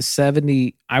 and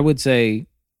I would say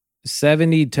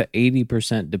 70 to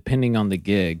 80%, depending on the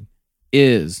gig,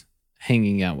 is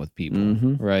hanging out with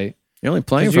people, right? You're only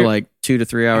playing for like 2 to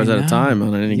 3 hours at a time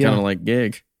on any kind of like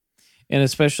gig. And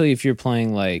especially if you're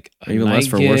playing like a even night less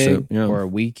for gig worship, or a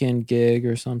weekend gig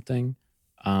or something,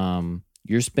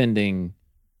 you're spending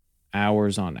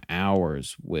hours on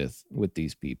hours with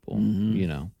these people, you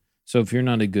know? So if you're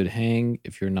not a good hang,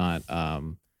 if you're not,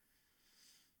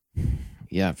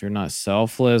 if you're not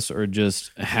selfless or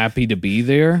just happy to be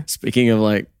there. Speaking of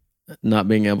like not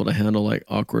being able to handle like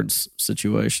awkward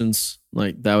situations,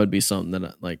 like that would be something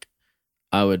that like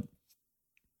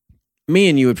me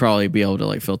and you would probably be able to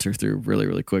like filter through really,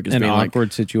 really quick. An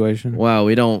awkward situation. Wow,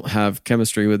 we don't have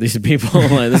chemistry with these people.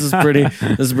 Like this is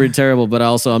pretty terrible. But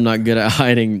also, I'm not good at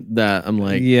hiding that. I'm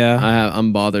like,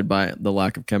 I'm bothered by the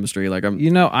lack of chemistry. Like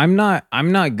I'm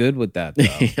not good with that. Though.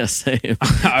 Yeah, same.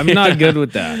 I'm not good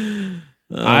with that.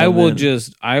 I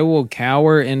will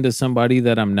cower into somebody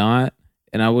that I'm not,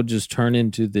 and I will just turn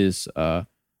into this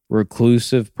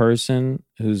reclusive person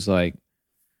who's like,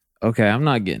 okay, I'm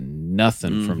not getting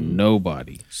nothing from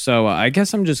nobody. So I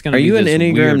guess I'm just going to be Are you an this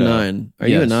Enneagram weirdo. 9? Are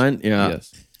you a 9? Yeah.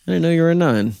 Yes. I didn't know you were a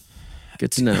 9.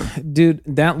 Good to know. Dude,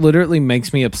 that literally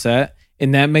makes me upset.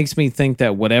 And that makes me think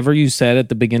that whatever you said at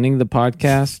the beginning of the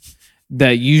podcast,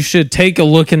 that you should take a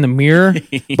look in the mirror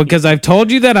because I've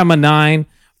told you that I'm a 9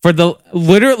 for the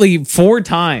literally 4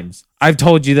 times. I've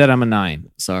told you that I'm a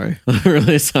 9. Sorry. I'm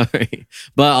really sorry.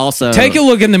 But also, take a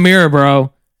look in the mirror,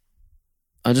 bro.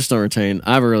 I just don't retain.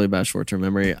 I have a really bad short-term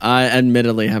memory. I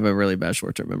admittedly have a really bad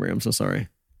short-term memory. I'm so sorry.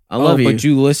 I love you. But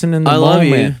you listen in the moment. love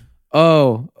you.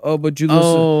 But you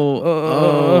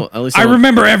listen. At least I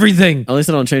remember everything. At least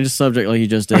I don't change the subject like you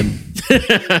just did.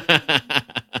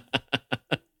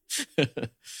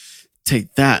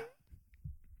 Take that.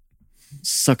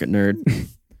 Suck it, nerd.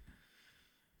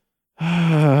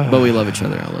 But we love each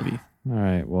other. I love you. All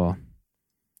right. Well,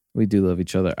 we do love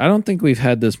each other. I don't think we've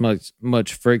had this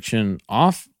much friction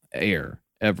off air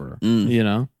ever. You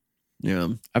know? Yeah.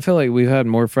 I feel like we've had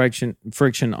more friction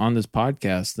on this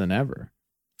podcast than ever.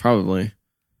 Probably.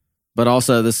 But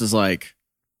also, this is like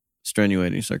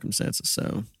strenuating circumstances.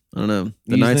 So, I don't know.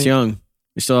 The night's young.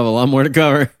 We still have a lot more to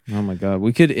cover. Oh, my God.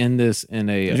 We could end this in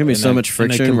a... There's going to be so much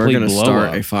friction. We're going to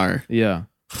start a fire. Yeah.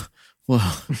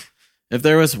 Well... If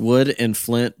there was wood and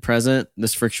flint present,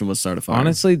 this friction would start a fire.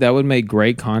 Honestly, that would make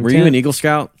great content. Were you an Eagle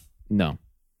Scout? No.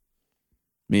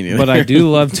 Me neither. But I do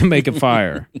love to make a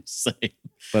fire. Same.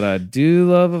 But I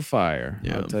do love a fire.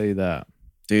 Yeah. I'll tell you that.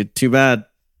 Dude, too bad.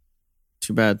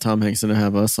 Too bad Tom Hanks didn't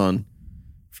have us on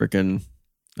freaking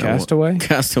Castaway?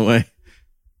 Castaway.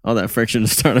 All that friction to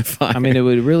start a fire. I mean, it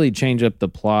would really change up the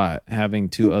plot having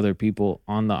two other people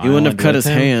on the island. He wouldn't have cut with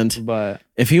his him, hand. But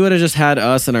if he would have just had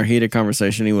us in our heated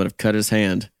conversation, he would have cut his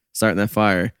hand starting that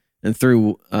fire and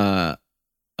threw what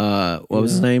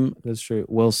was his name? That's true.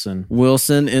 Wilson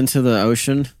into the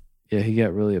ocean. Yeah, he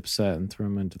got really upset and threw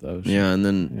him into the ocean. Yeah, and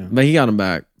then but he got him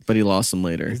back, but he lost him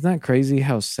later. Isn't that crazy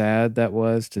how sad that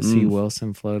was to see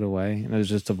Wilson float away? And it was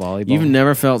just a volleyball. You've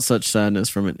never felt such sadness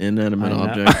from an inanimate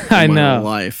object I in my know.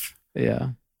 life.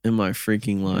 Yeah. In my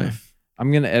freaking life.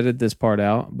 I'm gonna edit this part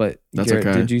out, but That's Garrett,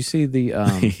 okay. did you see the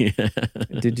Yeah.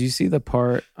 did you see the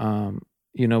part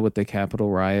with the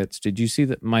Capitol riots? Did you see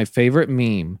that my favorite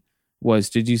meme was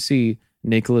did you see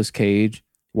Nicolas Cage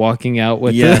walking out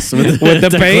with with the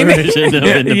Declaration of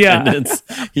painting? Yeah. Independence.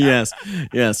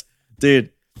 Yes.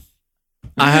 Dude.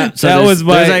 That was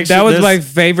my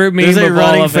favorite meme There's a of all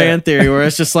running of fan it. theory where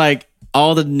it's just like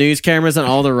all the news cameras and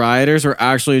all the rioters were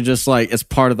actually just like it's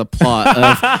part of the plot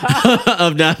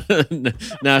of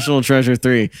National Treasure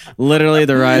 3. Literally,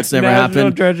 the riots never National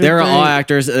happened. Treasure They were 3. all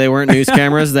actors. They weren't news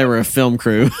cameras. They were a film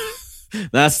crew.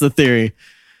 That's the theory,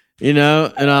 and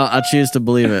I choose to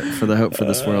believe it for the hope for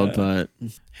this world. But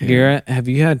Garrett, have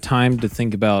you had time to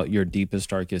think about your deepest,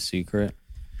 darkest secret?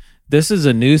 This is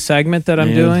a new segment that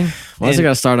I'm doing. Why's it got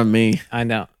to start on me? I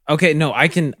know. Okay, no,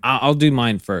 I'll do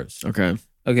mine first.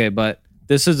 Okay, but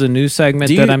this is a new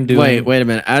segment that I'm doing. Wait a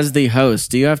minute. As the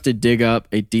host, do you have to dig up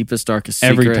a deepest, darkest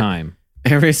secret every time?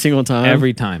 Every single time?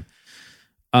 Every time.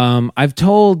 I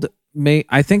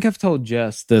think I've told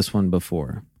Jess this one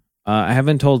before. I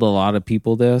haven't told a lot of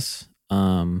people this.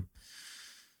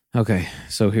 Okay,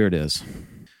 so here it is.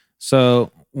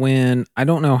 So when I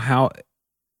don't know how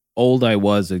old I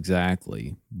was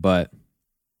exactly, but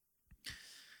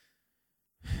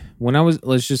when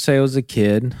let's just say I was a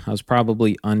kid, I was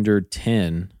probably under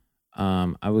 10.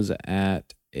 I was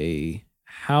at a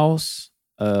house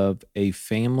of a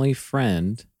family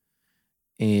friend,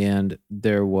 and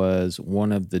there was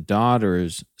one of the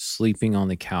daughters sleeping on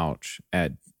the couch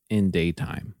in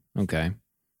daytime. Okay.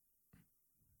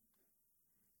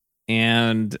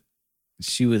 And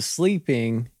she was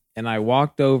sleeping, and I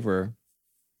walked over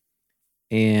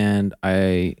and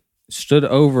I stood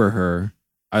over her.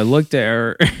 I looked at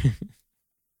her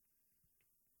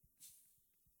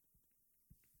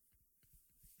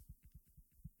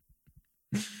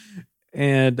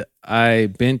and I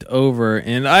bent over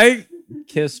and I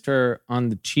kissed her on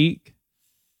the cheek,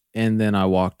 and then I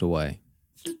walked away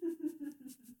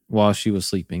while she was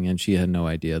sleeping, and she had no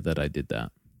idea that I did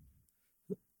that.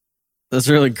 That's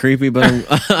really creepy, but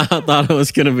I thought it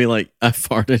was going to be like I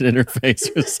farted in her face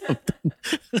or something.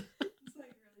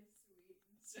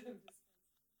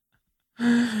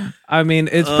 I mean,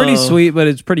 it's pretty sweet, but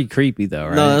it's pretty creepy though,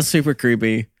 right? No, that's super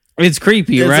creepy. It's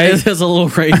creepy, right? It's a little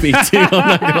rapey too. I'm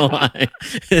not gonna lie.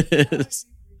 It is.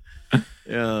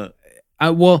 Yeah.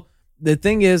 Well, the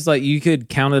thing is, like, you could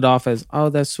count it off as, oh,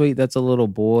 that's sweet. That's a little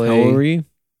boy. How old were you?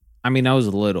 I mean, I was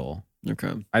little.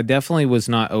 Okay. I definitely was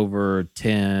not over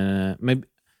 10. Maybe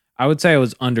I would say I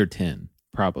was under 10,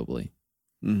 probably.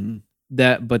 Mm-hmm.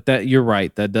 But you're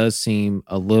right. That does seem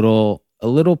a little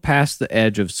past the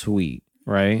edge of sweet,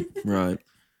 right? Right.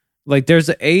 Like, there's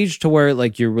an age to where,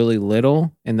 like, you're really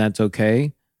little and that's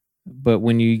okay. But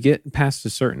when you get past a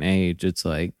certain age, it's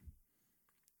like,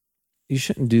 you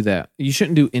shouldn't do that. You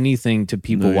shouldn't do anything to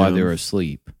people while they're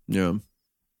asleep. Yeah.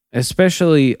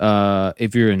 Especially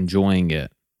if you're enjoying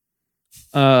it.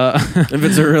 If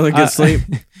it's a really good sleep.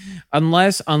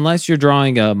 Unless you're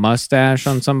drawing a mustache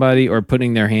on somebody or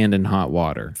putting their hand in hot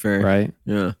water. Fair. Right?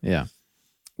 Yeah. Yeah.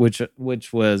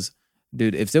 Which was,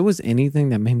 dude, if there was anything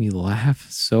that made me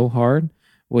laugh so hard,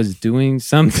 was doing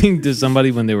something to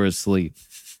somebody when they were asleep.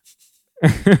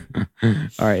 All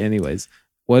right, anyways.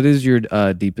 What is your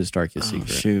deepest, darkest secret?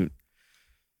 Shoot.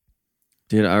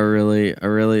 Dude, I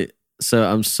really, so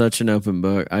I'm such an open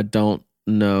book. I don't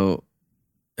know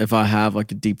if I have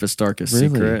like a deepest, darkest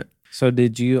secret. So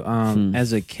did you,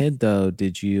 as a kid though,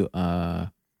 did you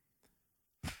hide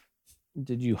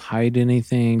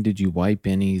anything? Did you wipe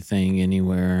anything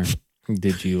anywhere?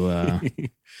 Did you,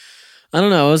 I don't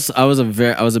know. I was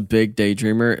a big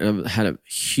daydreamer and I had a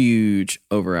huge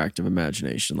overactive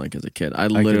imagination. Like as a kid, I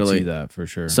could see that for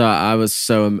sure. So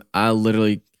I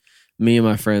literally, me and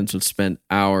my friends would spend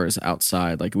hours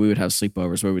outside. Like we would have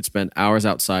sleepovers where we'd spend hours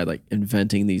outside, like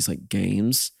inventing these like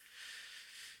games.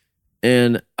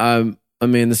 And I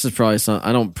mean, this is probably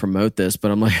I don't promote this,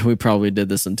 but I'm like, we probably did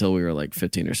this until we were like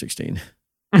 15 or 16.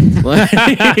 Like,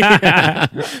 yeah.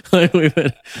 Like we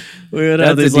would have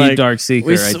That's a these deep like dark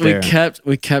secret right there.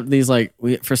 we kept these like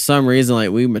we for some reason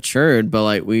like we matured, but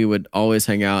like we would always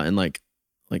hang out and like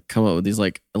come up with these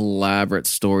like elaborate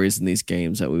stories in these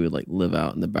games that we would like live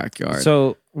out in the backyard.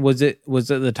 So was it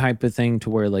the type of thing to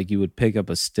where like you would pick up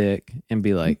a stick and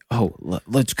be like, oh,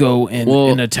 let's go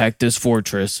and attack this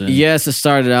fortress? And yes, it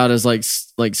started out as like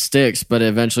sticks, but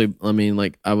eventually, I mean,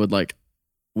 like I would like.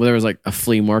 Well, there was like a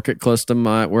flea market close to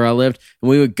where I lived, and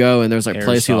we would go, and there was like a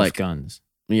place who like guns.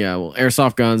 Yeah, well,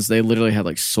 airsoft guns. They literally had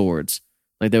like swords.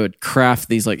 Like they would craft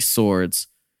these like swords,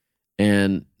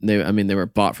 and they were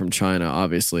bought from China,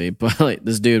 obviously. But like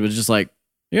this dude was just like,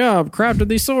 yeah, I've crafted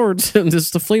these swords, and this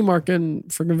is the flea market in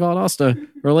freaking Valdosta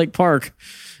or Lake Park,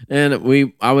 and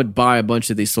I would buy a bunch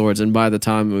of these swords, and by the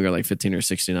time we were like 15 or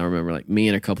 16, I remember like me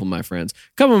and a couple of my friends,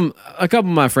 a couple of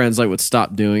my friends like would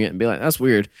stop doing it and be like, that's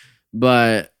weird.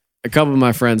 But a couple of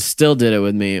my friends still did it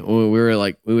with me. We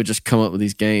would just come up with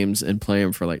these games and play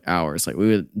them for like hours. Like we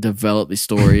would develop these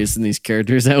stories and these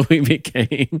characters that we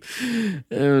became.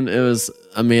 And it was,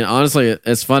 I mean, honestly,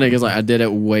 it's funny because like I did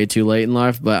it way too late in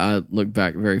life, but I look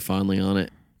back very fondly on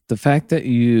it. The fact that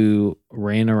you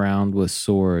ran around with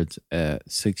swords at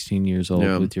 16 years old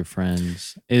with your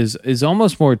friends is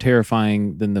almost more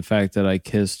terrifying than the fact that I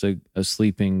kissed a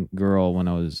sleeping girl when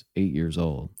I was 8 years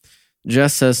old.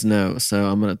 Jess says no, so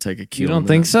I'm going to take a cue. You don't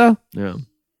think so? Yeah.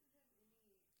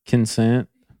 Consent?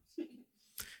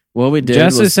 What we did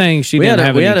Jess is saying we had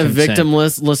a victim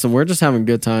list. Listen, we're just having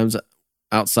good times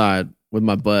outside with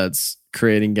my buds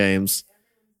creating games.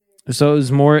 So it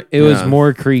was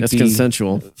more creepy. It's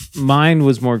consensual. Mine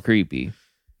was more creepy.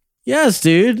 Yes,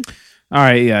 dude. All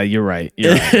right, yeah, you're right.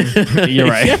 You're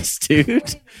right. Yes,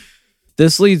 dude.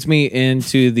 This leads me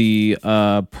into the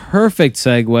perfect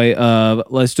segue of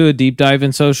let's do a deep dive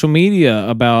in social media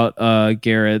about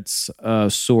Garrett's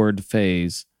sword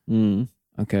phase.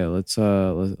 Okay, let's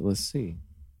see.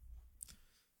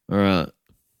 All right,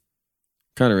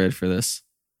 kind of ready for this.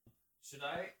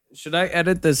 Should I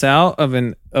edit this out of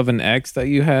an ex that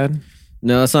you had?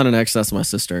 No, that's not an ex. That's my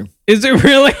sister. Is it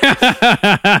really?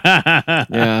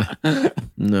 Yeah.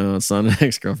 No, it's not an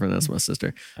ex-girlfriend. That's my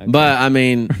sister. Okay. But I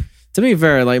mean, to be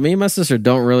fair, like me and my sister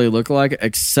don't really look alike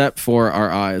except for our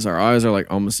eyes. Our eyes are like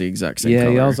almost the exact same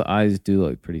color. Yeah, y'all's eyes do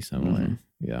look pretty similar. Mm-hmm.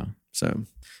 Yeah. So,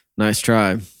 nice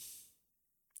try.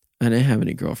 I didn't have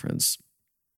any girlfriends.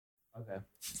 Okay.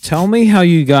 Tell me how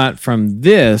you got from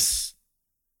this.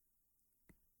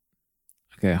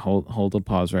 Okay, hold a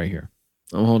pause right here.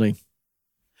 I'm holding.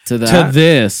 To that? To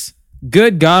this.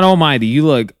 Good God Almighty, you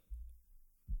look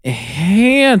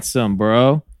handsome,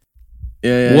 bro.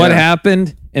 Yeah. What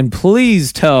happened? And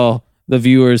please tell the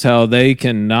viewers how they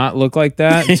cannot look like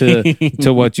that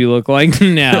to what you look like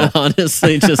now.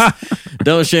 Honestly, just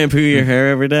don't shampoo your hair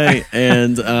every day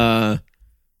and try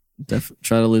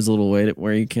to lose a little weight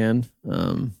where you can,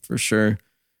 for sure.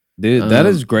 Dude, that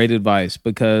is great advice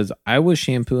because I was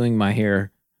shampooing my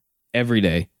hair every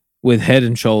day with Head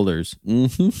and Shoulders.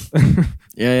 Mm-hmm.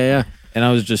 Yeah. And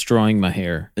I was destroying my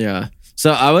hair. Yeah.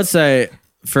 So I would say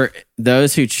for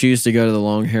those who choose to go to the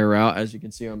long hair route, as you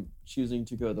can see, I'm choosing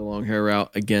to go the long hair route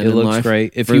again. It looks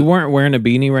great. If you weren't wearing a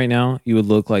beanie right now, you would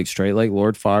look like straight like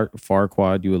Lord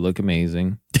Farquaad. You would look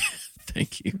amazing.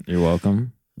 Thank you. You're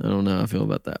welcome. I don't know how I feel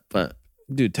about that, but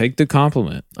dude, take the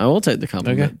compliment. I will take the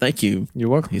compliment. Okay. Thank you. You're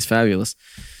welcome. He's fabulous.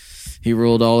 He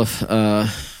ruled all of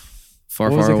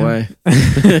far away.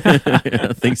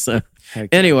 I think so.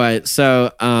 Anyway,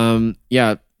 so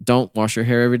don't wash your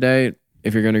hair every day.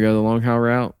 If you're going to go the long hair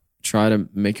route, try to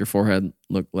make your forehead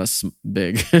look less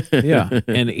big. Yeah,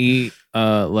 and eat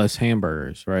less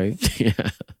hamburgers, right? Yeah.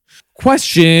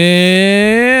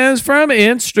 Questions from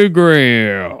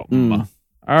Instagram.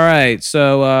 All right,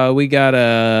 so we got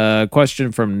a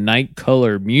question from Night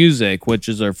Color Music, which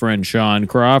is our friend Sean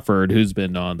Crawford, who's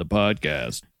been on the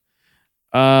podcast.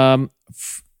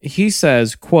 He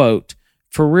says, quote,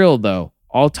 "For real though,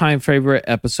 all-time favorite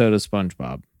episode of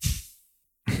SpongeBob."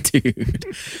 Dude,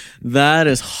 that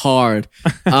is hard.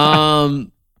 I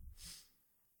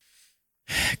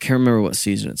can't remember what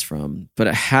season it's from, but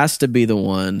it has to be the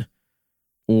one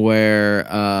where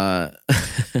God,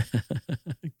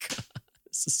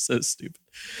 this is so stupid.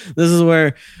 This is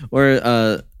where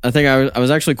I think I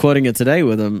was actually quoting it today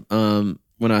with him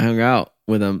when I hung out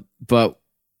with him, but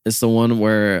it's the one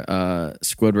where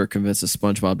Squidward convinces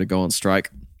SpongeBob to go on strike.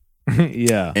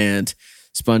 Yeah. And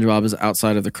SpongeBob is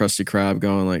outside of the Krusty Krab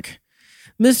going like,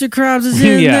 "Mr. Krabs is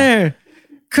in there.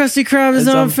 Krusty Krab is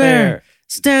unfair.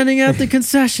 Standing at the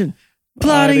concession.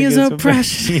 Plotting his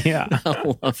oppression." Yeah.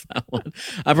 I love that one.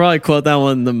 I probably quote that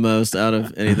one the most out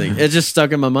of anything. It just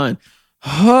stuck in my mind.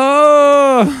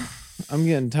 Oh, I'm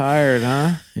getting tired,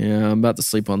 huh? Yeah, I'm about to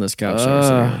sleep on this couch. there,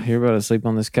 so- You're about to sleep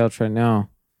on this couch right now.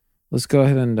 Let's go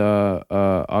ahead and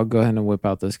I'll go ahead and whip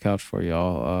out this couch for you.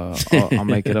 I'll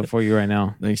make it up for you right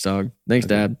now. Thanks, dog. Thanks,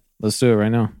 Okay. Dad. Let's do it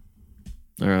right now.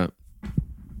 All right.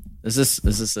 Is this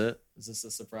it? Is this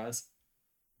a surprise?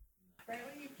 Right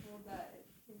when you pulled that,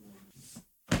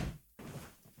 Let's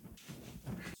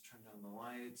turn down the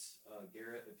lights.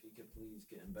 Garrett, if you could please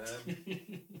get in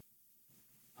bed.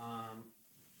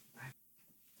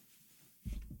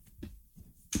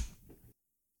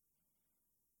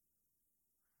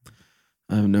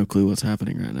 I have no clue what's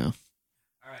happening right now.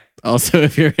 All right. Also,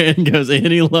 if your hand goes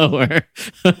any lower,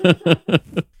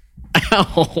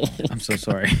 ow! I'm so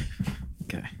sorry.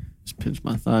 Okay. Just pinch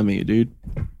my thigh, me, dude.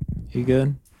 You good?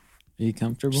 Are you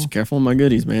comfortable? Just careful with my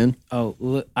goodies, man.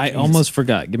 Oh, I almost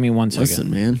forgot. Give me 1 second. Listen,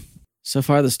 man. So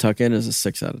far, this tuck in is a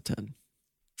 6 out of 10.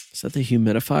 Is that the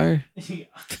humidifier?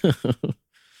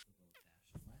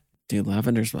 Dude,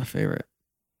 lavender's my favorite.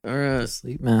 All The right.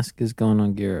 sleep mask is going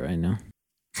on Garrett right now.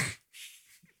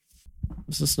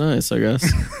 This is nice, I guess.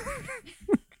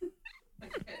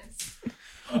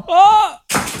 Oh!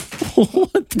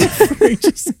 What the freak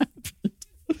just happened?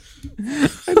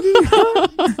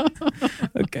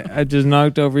 Okay, I just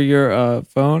knocked over your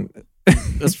phone.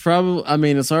 It's probably, I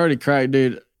mean, it's already cracked,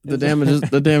 dude. The damage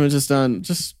is done.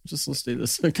 Just let's do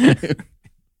this. Okay.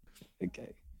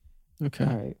 Okay. Okay.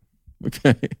 All right.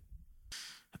 Okay.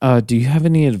 Do you have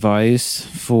any advice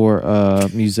for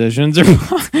musicians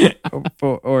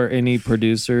or any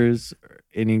producers, or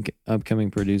any upcoming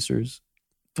producers?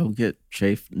 Don't get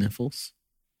chafed nipples.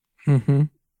 Mm-hmm.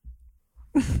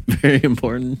 Very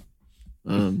important.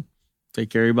 Take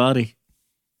care of your body.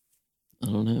 I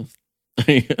don't know.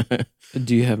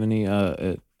 Do you have any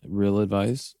real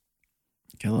advice?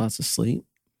 Get lots of sleep.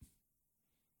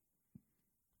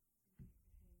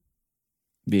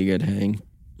 Be a good hang.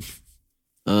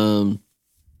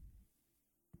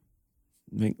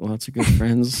 Make lots of good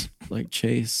friends like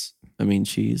Cheese,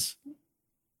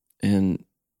 and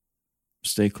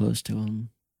stay close to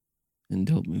them, and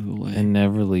don't move away. And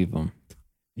never leave them.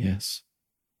 Yes,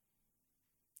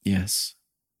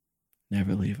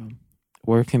 never leave them.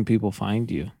 Where can people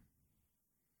find you?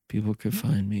 People could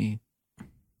find me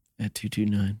at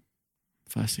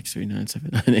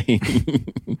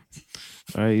 229-563-9798.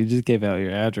 All right, you just gave out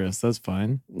your address. That's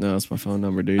fine. No, that's my phone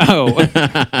number, dude. Oh.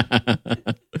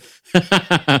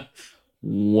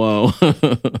 Whoa.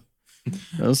 Do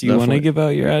you want to give out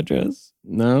your address?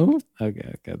 No,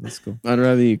 Okay, that's cool. I'd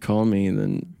rather you call me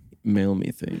than mail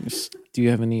me things. Do you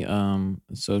have any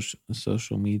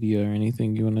social media or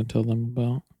anything you want to tell them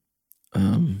about?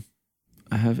 I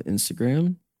have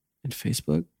Instagram and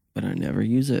Facebook, but I never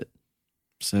use it.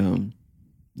 So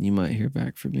you might hear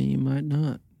back from me, you might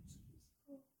not.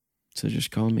 So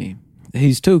just call me.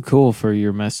 He's too cool for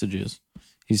your messages.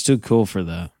 He's too cool for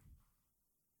that.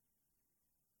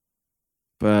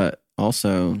 But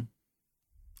also,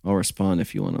 I'll respond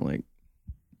if you want to like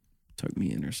tuck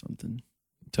me in or something.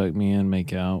 Tuck me in,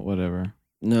 make out, whatever.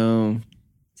 No.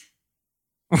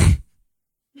 All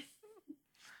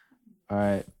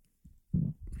right.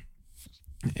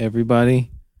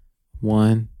 Everybody,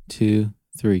 1, 2,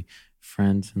 3.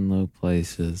 Friends in low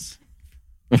places.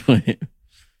 Wait.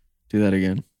 Do that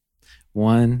again.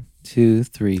 1, 2,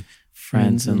 3.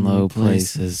 Friends in low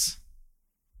places.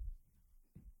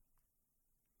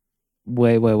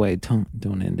 Wait. Don't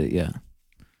end it yet.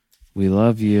 We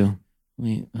love you.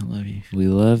 Wait, I love you. We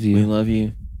love you. We love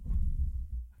you.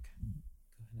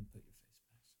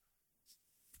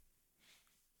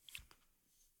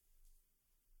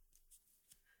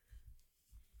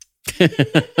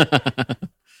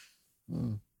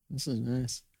 Oh, this is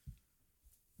nice.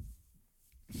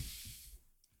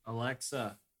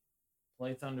 Alexa,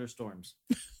 play Thunderstorms.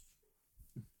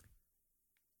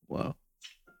 Wow.